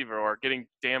dominant receiver or getting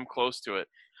damn close to it.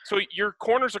 So your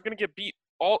corners are going to get beat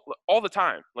all the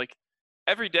time,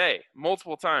 every day,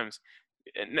 multiple times.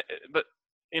 But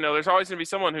there's always going to be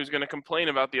someone who's going to complain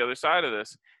about the other side of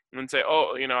this and say,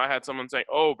 I had someone say,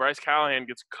 Bryce Callahan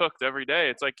gets cooked every day.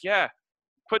 It's like, yeah,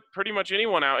 put pretty much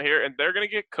anyone out here, and they're going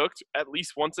to get cooked at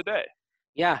least once a day.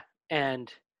 Yeah,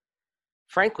 and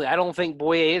frankly, I don't think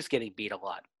Boye is getting beat a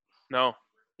lot. No.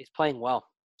 He's playing well.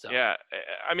 So. Yeah,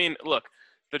 I mean, look,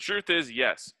 the truth is,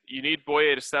 yes, you need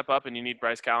Boye to step up and you need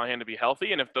Bryce Callahan to be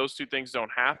healthy, and if those two things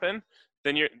don't happen,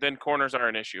 then corners are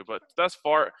an issue. But thus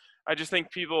far, I just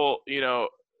think people,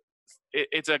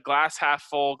 it's a glass half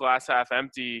full, glass half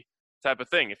empty type of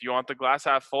thing. If you want the glass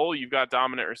half full, you've got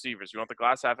dominant receivers. You want the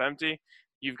glass half empty,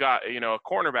 you've got, a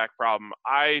cornerback problem.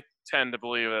 I tend to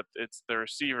believe that it's the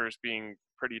receivers being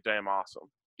pretty damn awesome.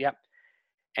 Yep.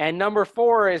 And number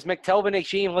 4 is McTelvin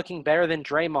Agim looking better than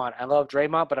Draymond. I love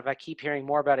Draymond, but if I keep hearing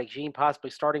more about Agim possibly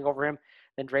starting over him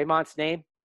than Draymond's name,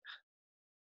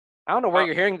 I don't know where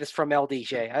you're hearing this from,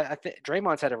 LDJ. I think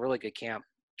Draymond's had a really good camp.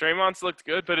 Draymond's looked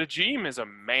good, but Agim is a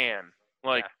man.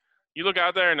 You look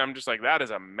out there, and I'm just like, that is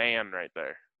a man right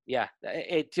there. Yeah,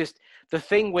 it just – the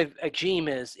thing with Agim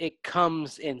is it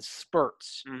comes in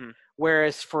spurts,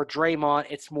 whereas for Draymond,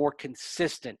 it's more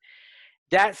consistent.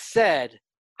 That said,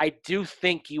 I do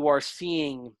think you are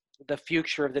seeing the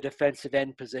future of the defensive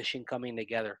end position coming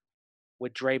together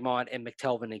with Draymond and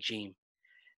McTelvin Agim.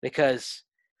 Because,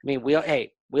 I mean, we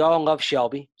all love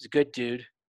Shelby. He's a good dude.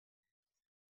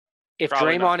 If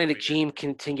Probably not Draymond and gonna be Agim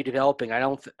continue developing, I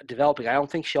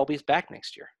don't think Shelby's back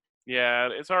next year. Yeah,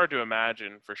 it's hard to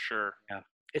imagine for sure. Yeah,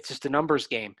 it's just a numbers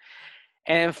game.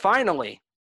 And finally,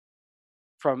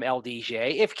 from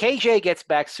LDJ, if KJ gets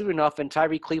back soon enough and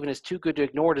Tyree Cleveland is too good to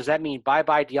ignore, does that mean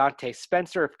bye-bye Deontay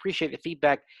Spencer? Appreciate the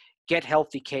feedback. Get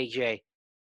healthy, KJ.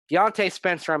 Deontay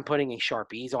Spencer, I'm putting a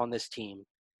Sharpie. He's on this team.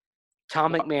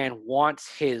 Tom McMahon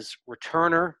wants his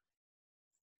returner.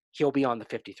 He'll be on the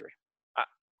 53.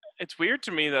 It's weird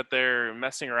to me that they're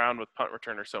messing around with punt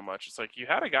returner so much. It's like you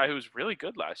had a guy who was really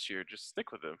good last year. Just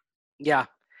stick with him. Yeah,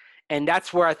 and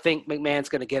that's where I think McMahon's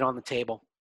going to get on the table.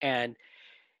 And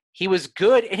he was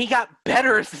good, and he got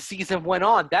better as the season went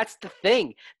on. That's the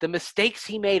thing. The mistakes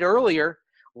he made earlier,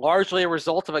 largely a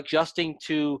result of adjusting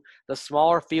to the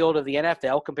smaller field of the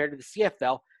NFL compared to the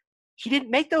CFL, he didn't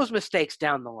make those mistakes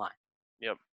down the line.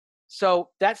 Yep. So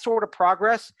that sort of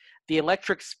progress, the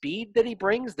electric speed that he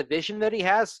brings, the vision that he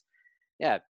has,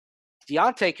 yeah,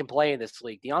 Deontay can play in this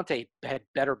league. Deontay had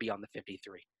better be on the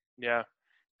 53. Yeah.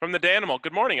 From the Danimal,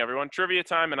 good morning, everyone. Trivia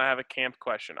time, and I have a camp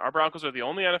question. Our Broncos are the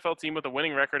only NFL team with a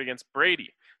winning record against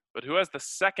Brady, but who has the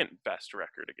second best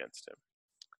record against him?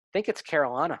 I think it's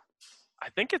Carolina. I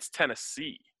think it's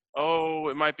Tennessee. Oh,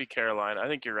 it might be Carolina. I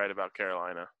think you're right about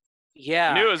Carolina.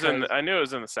 Yeah. I knew it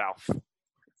was in the South.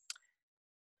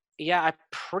 Yeah, I'm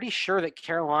pretty sure that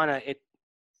Carolina, it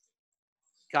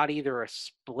got either a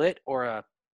split or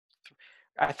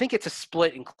I think it's a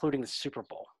split including the Super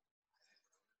Bowl.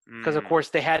 Because, of course,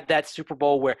 they had that Super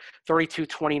Bowl where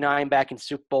 32-29 back in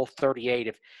Super Bowl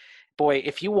 38.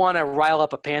 If you want to rile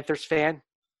up a Panthers fan,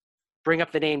 bring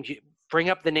up the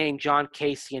name John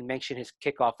Casey and mention his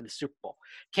kickoff in the Super Bowl.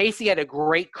 Casey had a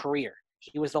great career.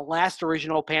 He was the last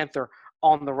original Panther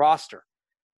on the roster,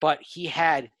 but he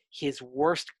had his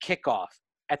worst kickoff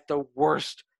at the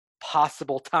worst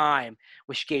possible time,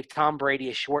 which gave Tom Brady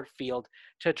a short field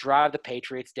to drive the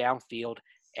Patriots downfield,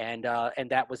 and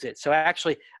that was it. So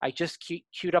actually, I just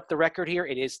queued up the record here.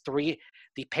 It is 3.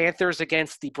 The Panthers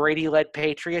against the Brady-led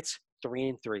Patriots,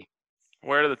 3-3.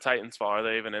 Where do the Titans fall? Are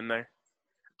they even in there?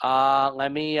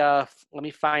 Let me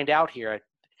find out here.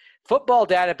 Football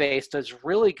Database does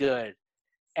really good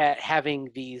at having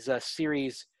these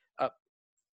series,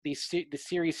 the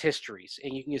series histories,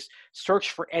 and you can just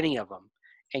search for any of them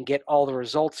and get all the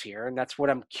results here, and that's what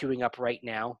I'm queuing up right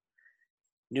now.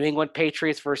 New England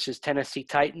Patriots versus Tennessee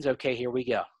Titans. Okay, here we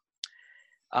go.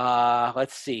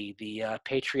 Let's see. The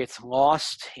Patriots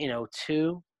lost in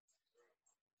 2002.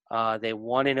 They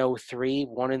won in 2003,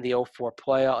 won in the 2004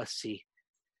 playoff. Let's see.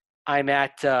 I'm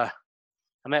at 4-1.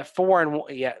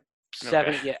 Yeah,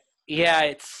 7. Okay. Yeah.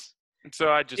 It's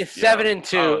 7-2.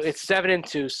 It's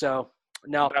 7-2. So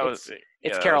no,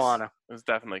 it's Carolina. It was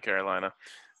definitely Carolina.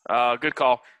 Good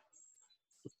call.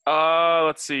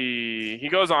 Let's see. He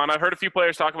goes on. I've heard a few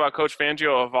players talk about Coach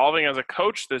Fangio evolving as a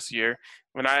coach this year,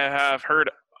 and I have heard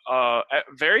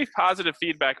very positive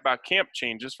feedback about camp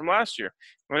changes from last year.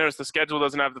 I noticed the schedule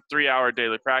doesn't have the 3-hour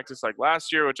daily practice like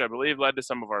last year, which I believe led to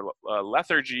some of our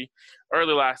lethargy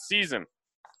early last season.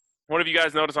 What have you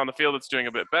guys noticed on the field that's doing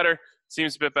a bit better?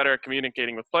 Seems a bit better at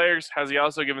communicating with players. Has he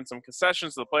also given some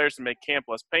concessions to the players to make camp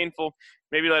less painful?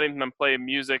 Maybe letting them play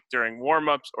music during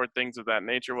warm-ups or things of that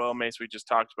nature. Well, Mace, we just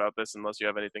talked about this unless you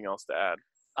have anything else to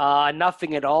add.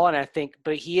 Nothing at all. And I think,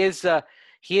 but he is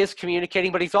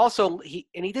communicating, but he's also,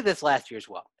 and he did this last year as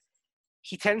well.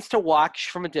 He tends to watch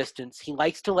from a distance. He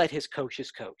likes to let his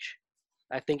coaches coach.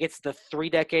 I think it's the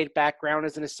 3-decade background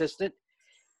as an assistant.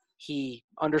 He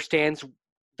understands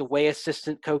the way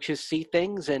assistant coaches see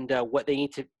things and what they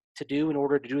need to do in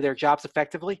order to do their jobs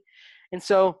effectively. And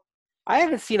so I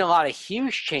haven't seen a lot of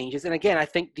huge changes. And again, I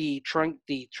think the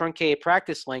truncated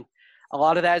practice length, a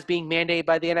lot of that is being mandated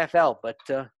by the NFL, but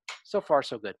so far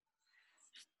so good.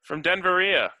 From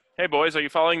Denveria. Hey, boys, are you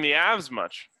following the Avs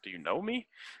much? Do you know me?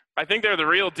 I think they're the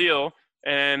real deal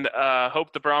and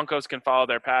hope the Broncos can follow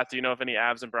their path. Do you know if any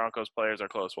Avs and Broncos players are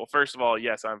close? Well, first of all,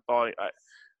 yes, I'm following.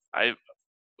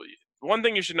 One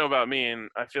thing you should know about me, and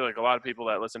I feel like a lot of people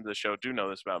that listen to the show do know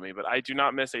this about me, but I do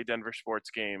not miss a Denver sports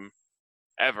game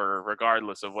ever,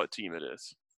 regardless of what team it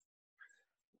is.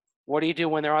 What do you do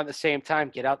when they're on at the same time?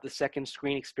 Get out the second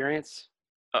screen experience?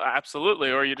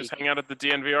 Absolutely, or you just hang out at the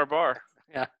DNVR bar.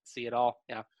 Yeah, see it all,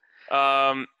 yeah.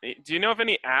 Do you know if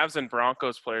any Avs and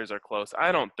Broncos players are close?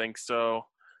 I don't think so.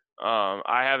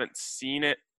 I haven't seen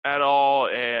it at all,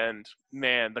 and,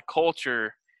 man, the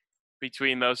culture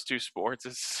between those two sports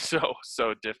is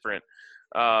so different.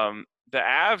 The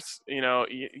Avs,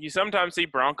 you sometimes see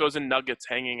Broncos and Nuggets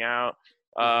hanging out.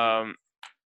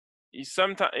 You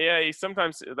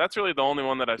sometimes that's really the only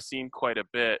one that I've seen quite a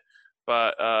bit.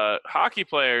 But hockey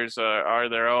players are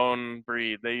their own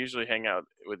breed. They usually hang out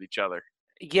with each other.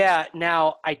 Yeah,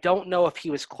 now I don't know if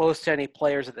he was close to any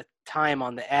players at the time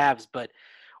on the Avs, but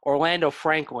Orlando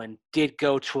Franklin did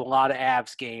go to a lot of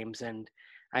Avs games, and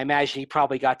I imagine he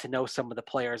probably got to know some of the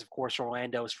players. Of course,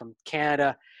 Orlando's from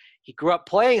Canada. He grew up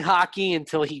playing hockey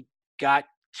until he got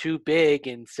too big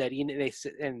and said,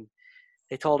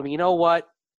 they told him, you know what?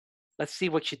 Let's see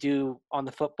what you do on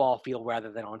the football field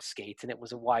rather than on skates. And it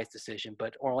was a wise decision,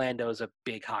 but Orlando's a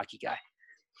big hockey guy.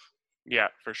 Yeah,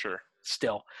 for sure.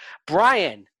 Still.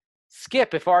 Brian,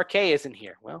 Skip, if RK isn't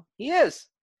here. Well, he is.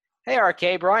 Hey,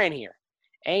 RK, Brian here.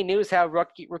 A news how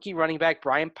rookie running back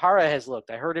Brian Para has looked.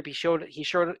 I heard he showed up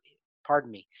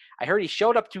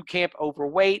to camp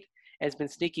overweight and has been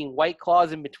sneaking White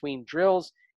Claws in between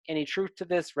drills. Any truth to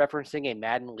this? Referencing a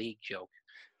Madden League joke.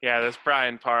 Yeah, this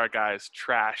Brian Parra guy is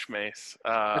trash, Mace.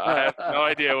 I have no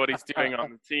idea what he's doing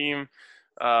on the team.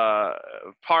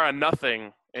 Parra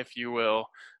nothing, if you will,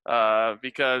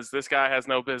 because this guy has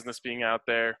no business being out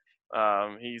there.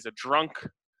 He's a drunk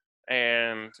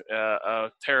and a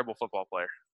terrible football player.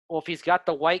 Well, if he's got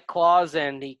the White Claws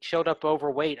and he showed up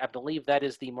overweight, I believe that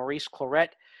is the Maurice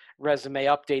Clarett resume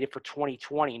updated for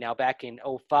 2020. Now, back in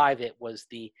 2005, it was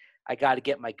the I got to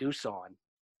get my goose on.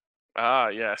 Ah,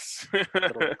 yes.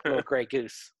 little gray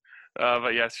goose.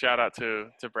 But yes, shout out to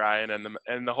Brian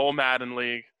and the whole Madden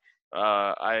League.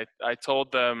 I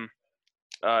told them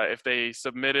if they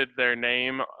submitted their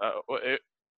name,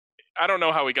 I don't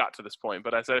know how we got to this point,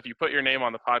 but I said if you put your name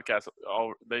on the podcast,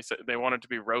 they said they wanted to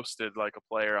be roasted like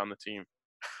a player on the team.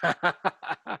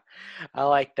 I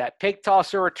like that. Pig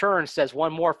Tosser returns, says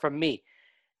one more from me.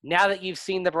 Now that you've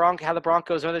seen how the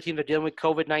Broncos and other teams are dealing with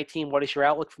COVID-19, what is your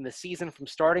outlook from the season, from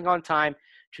starting on time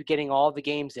to getting all the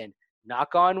games in?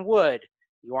 Knock on wood,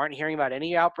 you aren't hearing about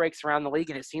any outbreaks around the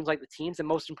league, and it seems like the teams and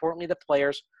most importantly the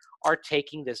players are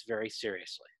taking this very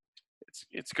seriously.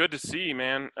 It's good to see,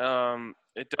 man.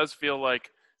 It does feel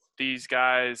like these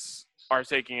guys are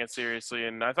taking it seriously,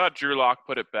 and I thought Drew Lock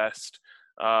put it best.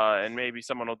 And maybe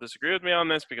someone will disagree with me on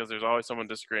this because there's always someone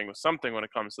disagreeing with something when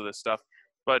it comes to this stuff.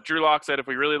 But Drew Lock said if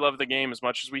we really love the game as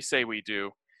much as we say we do,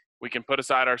 we can put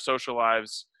aside our social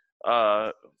lives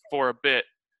for a bit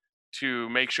to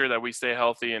make sure that we stay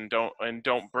healthy and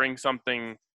don't bring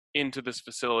something into this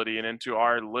facility and into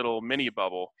our little mini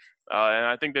bubble. And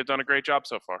I think they've done a great job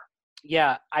so far.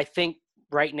 Yeah, I think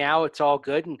right now it's all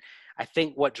good. And I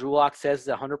think what Drew Lock says is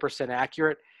 100%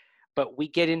 accurate. But we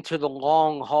get into the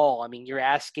long haul. I mean, you're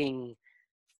asking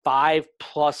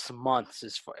 5+ months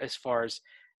as far as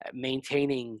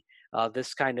maintaining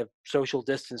this kind of social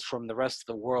distance from the rest of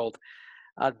the world.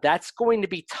 That's going to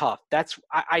be tough.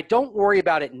 I don't worry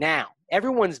about it now.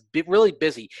 Everyone's really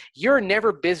busy. You're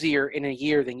never busier in a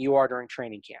year than you are during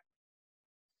training camp.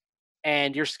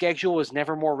 And your schedule is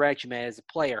never more regimented as a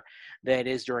player than it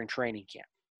is during training camp.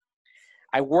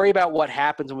 I worry about what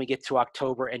happens when we get to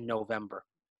October and November.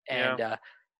 And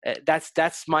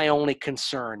that's my only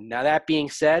concern. Now, that being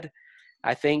said,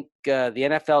 I think the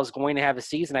NFL is going to have a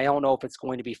season. I don't know if it's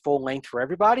going to be full length for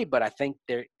everybody, but I think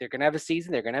they're going to have a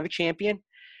season. They're going to have a champion.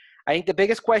 I think the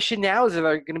biggest question now is if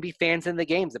there are going to be fans in the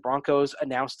games. The Broncos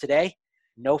announced today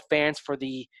no fans for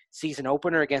the season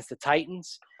opener against the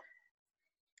Titans.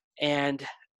 And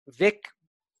Vic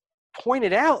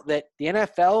pointed out that the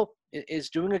NFL is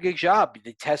doing a good job.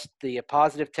 The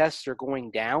positive tests are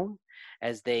going down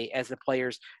as the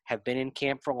players have been in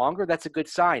camp for longer. That's a good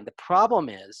sign. The problem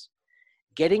is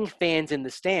getting fans in the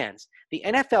stands. The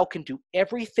NFL can do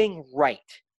everything right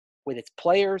with its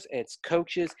players and its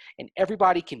coaches, and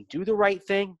everybody can do the right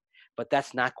thing, but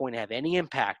that's not going to have any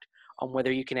impact on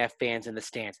whether you can have fans in the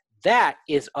stands. That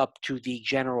is up to the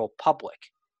general public.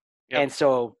 Yep. And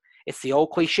so it's the old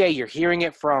cliche. You're hearing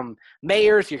it from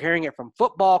mayors. You're hearing it from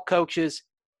football coaches.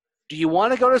 Do you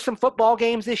want to go to some football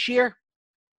games this year?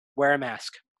 Wear a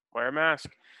mask. Wear a mask.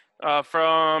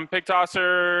 From Pig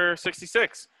Tosser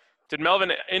 66. Did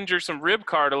Melvin injure some rib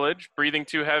cartilage, breathing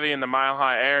too heavy in the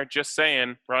mile-high air? Just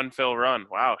saying, run, Phil, run.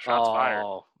 Wow, shots fired.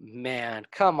 Oh, man,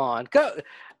 come on.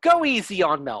 Go easy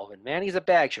on Melvin, man. He's a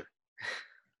Badger.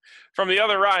 From the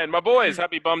other Ryan, my boys,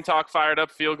 happy Bum Talk Fired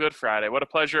Up Feel Good Friday. What a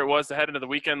pleasure it was to head into the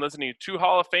weekend listening to two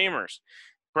Hall of Famers,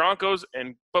 Broncos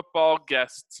and football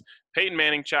guests. Peyton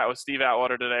Manning chat with Steve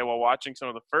Atwater today while watching some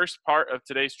of the first part of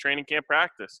today's training camp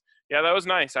practice. Yeah, that was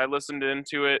nice. I listened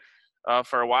into it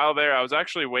for a while there. I was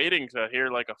actually waiting to hear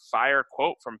like a fire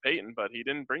quote from Peyton, but he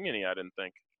didn't bring any, I didn't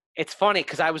think. it's funny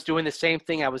because I was doing the same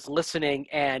thing. I was listening,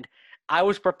 and I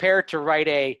was prepared to write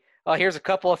here's a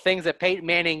couple of things that Peyton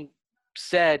Manning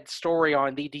said story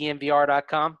on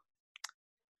thednvr.com.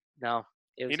 No,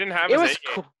 He didn't have it his was A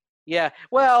game. cool. Yeah,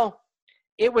 well,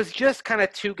 it was just kind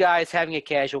of two guys having a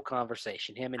casual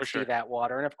conversation, him and For Steve sure.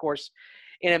 Atwater. And, of course,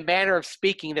 in a manner of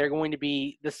speaking, they're going to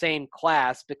be the same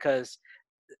class because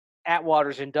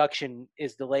Atwater's induction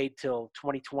is delayed till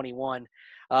 2021.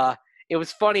 It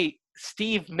was funny.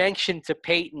 Steve mentioned to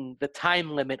Peyton the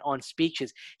time limit on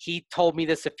speeches. He told me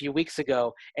this a few weeks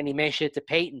ago, and he mentioned it to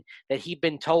Peyton that he'd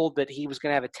been told that he was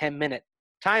going to have a 10-minute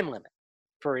time limit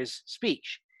for his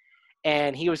speech.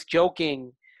 And he was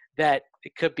joking that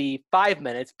it could be 5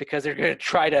 minutes because they're going to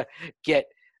try to get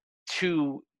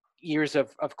 2 years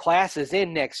of classes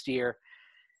in next year.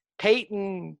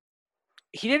 Peyton,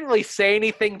 he didn't really say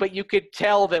anything, but you could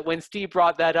tell that when Steve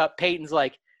brought that up, Peyton's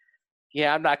like,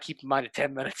 yeah, I'm not keeping mine at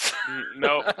 10 minutes.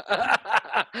 Nope.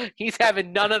 He's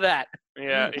having none of that.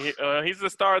 Yeah, he's the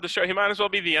star of the show. He might as well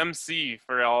be the MC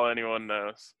for all anyone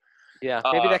knows. Yeah,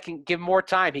 maybe that can give him more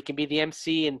time. He can be the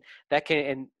MC, and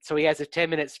so he has a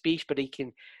 10-minute speech, but he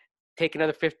can take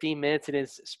another 15 minutes in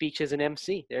his speech as an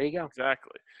MC. There you go.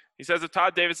 Exactly. He says if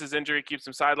Todd Davis's injury keeps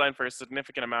him sidelined for a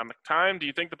significant amount of time, do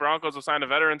you think the Broncos will sign a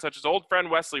veteran such as old friend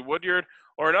Wesley Woodyard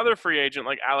or another free agent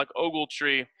like Alec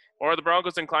Ogletree? Or are the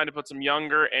Broncos inclined to put some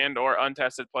younger and or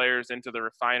untested players into the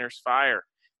refiner's fire?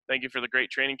 Thank you for the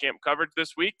great training camp coverage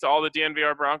this week. To all the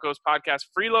DNVR Broncos podcast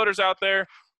freeloaders out there,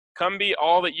 come be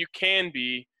all that you can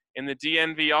be in the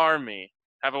DNV Army.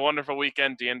 Have a wonderful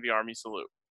weekend, DNV Army salute.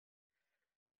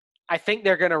 I think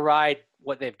they're going to ride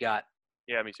what they've got.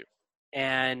 Yeah, me too.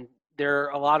 And there are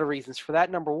a lot of reasons for that.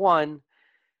 Number one,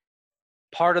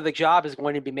 part of the job is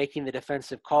going to be making the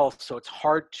defensive calls, so it's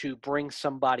hard to bring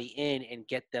somebody in and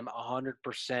get them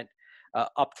 100%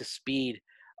 up to speed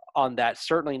on that.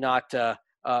 Certainly not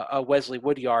a Wesley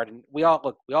Woodyard. And we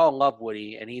all love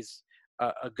Woody, and he's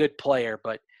a good player,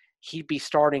 but he'd be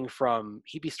starting from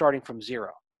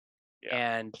zero. Yeah.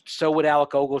 And so would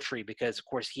Alec Ogletree because, of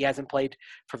course, he hasn't played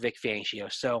for Vic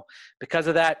Fangio. So because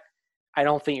of that, I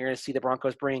don't think you're going to see the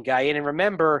Broncos bring a guy in. And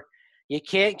remember, you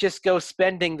can't just go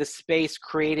spending the space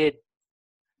created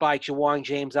by Ja'Wuan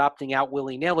James opting out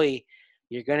willy-nilly.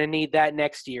 You're going to need that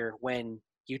next year when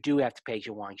you do have to pay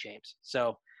Ja'Wuan James.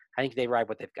 So I think they ride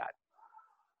what they've got.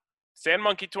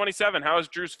 SandMonkey27, how has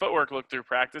Drew's footwork looked through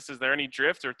practice? Is there any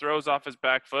drift or throws off his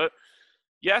back foot?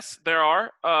 Yes, there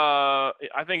are.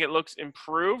 I think it looks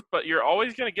improved, but you're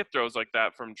always going to get throws like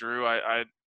that from Drew. I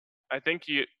think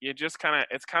you just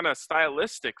it's kind of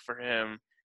stylistic for him.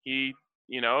 He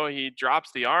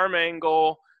drops the arm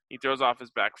angle. He throws off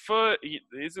his back foot.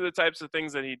 These are the types of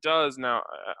things that he does. Now,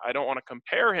 I don't want to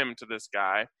compare him to this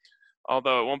guy,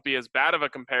 although it won't be as bad of a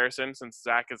comparison since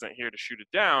Zach isn't here to shoot it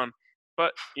down.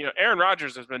 But, Aaron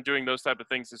Rodgers has been doing those type of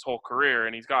things his whole career,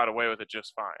 and he's got away with it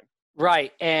just fine.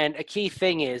 Right, and a key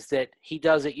thing is that he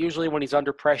does it usually when he's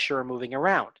under pressure or moving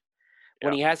around.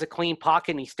 When he has a clean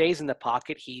pocket and he stays in the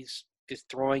pocket, he's just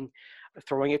throwing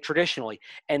it traditionally.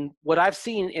 And what I've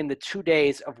seen in the 2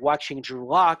 days of watching Drew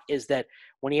Lock is that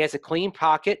when he has a clean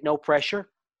pocket, no pressure,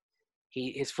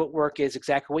 his footwork is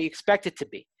exactly what you expect it to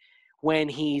be. When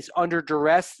he's under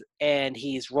duress and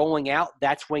he's rolling out,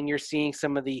 that's when you're seeing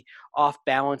some of the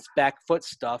off-balance back foot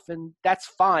stuff, and that's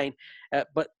fine.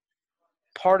 But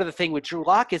part of the thing with Drew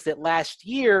Lock is that last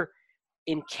year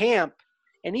in camp,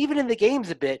 and even in the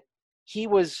games a bit, he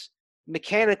was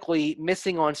mechanically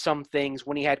missing on some things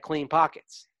when he had clean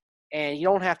pockets. And you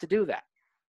don't have to do that.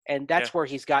 And that's where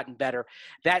he's gotten better.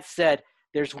 That said,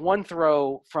 there's one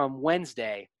throw from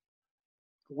Wednesday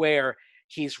where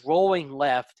he's rolling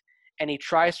left and he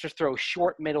tries to throw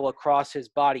short middle across his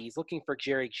body. He's looking for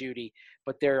Jerry Jeudy,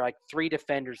 but there are like 3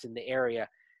 defenders in the area.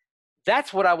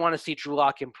 That's what I want to see Drew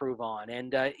Lock improve on.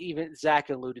 And even Zach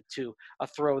alluded to a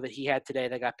throw that he had today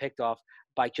that got picked off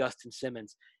by Justin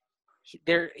Simmons.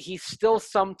 He's still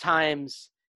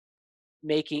sometimes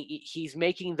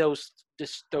making those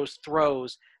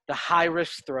throws, the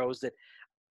high-risk throws that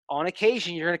on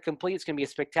occasion you're going to complete. It's going to be a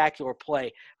spectacular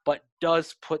play, but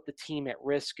does put the team at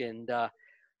risk. And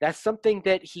that's something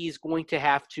that he's going to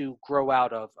have to grow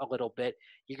out of a little bit.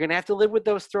 You're going to have to live with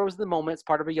those throws in the moment. It's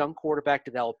part of a young quarterback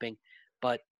developing,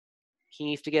 but he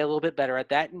needs to get a little bit better at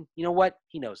that. And you know what?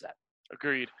 He knows that.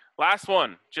 Agreed. Last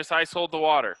one, just ice hold the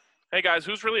water. Hey, guys,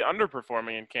 who's really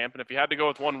underperforming in camp? And if you had to go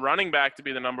with one running back to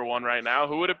be the number one right now,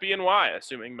 who would it be and why,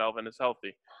 assuming Melvin is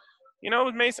healthy?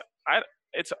 Mason,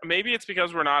 maybe it's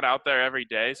because we're not out there every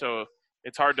day, so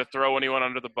it's hard to throw anyone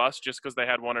under the bus just because they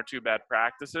had 1 or 2 bad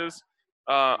practices.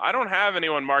 I don't have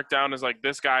anyone marked down as like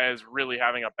this guy is really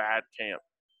having a bad camp.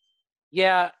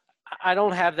 Yeah, I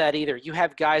don't have that either. You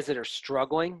have guys that are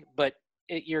struggling, but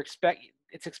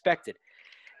it's expected.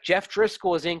 Jeff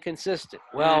Driscoll is inconsistent.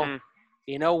 Well,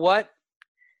 you know what?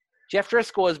 Jeff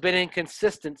Driscoll has been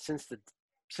inconsistent since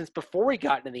before he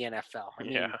got into the NFL. I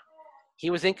mean, he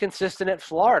was inconsistent at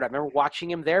Florida. I remember watching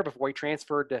him there before he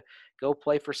transferred to go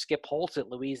play for Skip Holtz at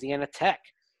Louisiana Tech.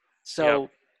 So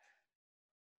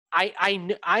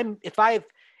if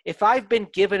I've been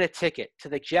given a ticket to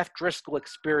the Jeff Driscoll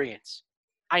experience,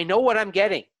 I know what I'm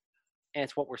getting, and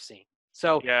it's what we're seeing.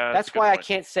 So that's why I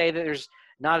can't say that there's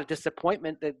not a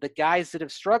disappointment. That the guys that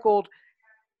have struggled,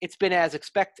 it's been as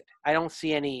expected. I don't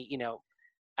see any,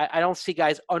 I don't see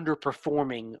guys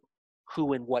underperforming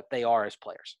who and what they are as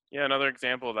players. Yeah, another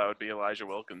example of that would be Elijah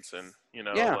Wilkinson.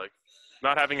 Like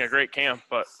not having a great camp,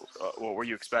 but what were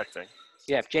you expecting?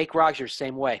 Yeah, Jake Rogers,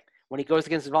 same way. When he goes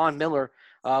against Von Miller,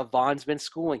 Von's been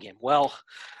schooling him. Well,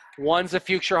 one's a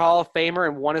future Hall of Famer,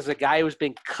 and one is a guy who's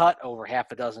been cut over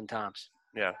half a dozen times.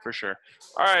 Yeah, for sure.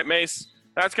 All right, Mace,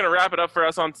 that's going to wrap it up for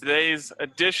us on today's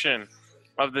edition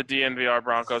of the DNVR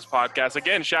Broncos podcast.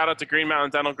 Again, shout out to Green Mountain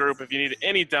Dental Group. If you need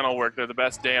any dental work, they're the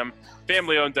best damn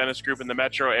family-owned dentist group in the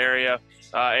metro area.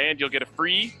 And you'll get a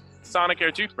free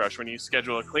Sonicare toothbrush when you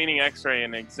schedule a cleaning, x-ray,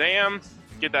 and exam.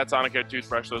 Get that Sonicare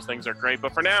toothbrush. Those things are great.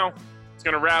 But for now, it's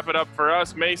going to wrap it up for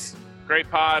us. Mace, great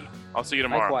pod. I'll see you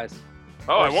tomorrow. Likewise.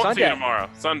 Oh, I won't see you tomorrow.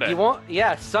 Sunday. You won't?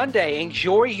 Yeah, Sunday.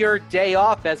 Enjoy your day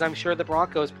off, as I'm sure the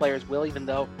Broncos players will, even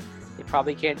though they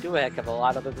probably can't do a heck of a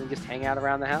lot other than just hang out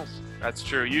around the house. That's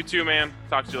true. You too, man.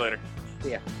 Talk to you later.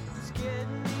 See ya.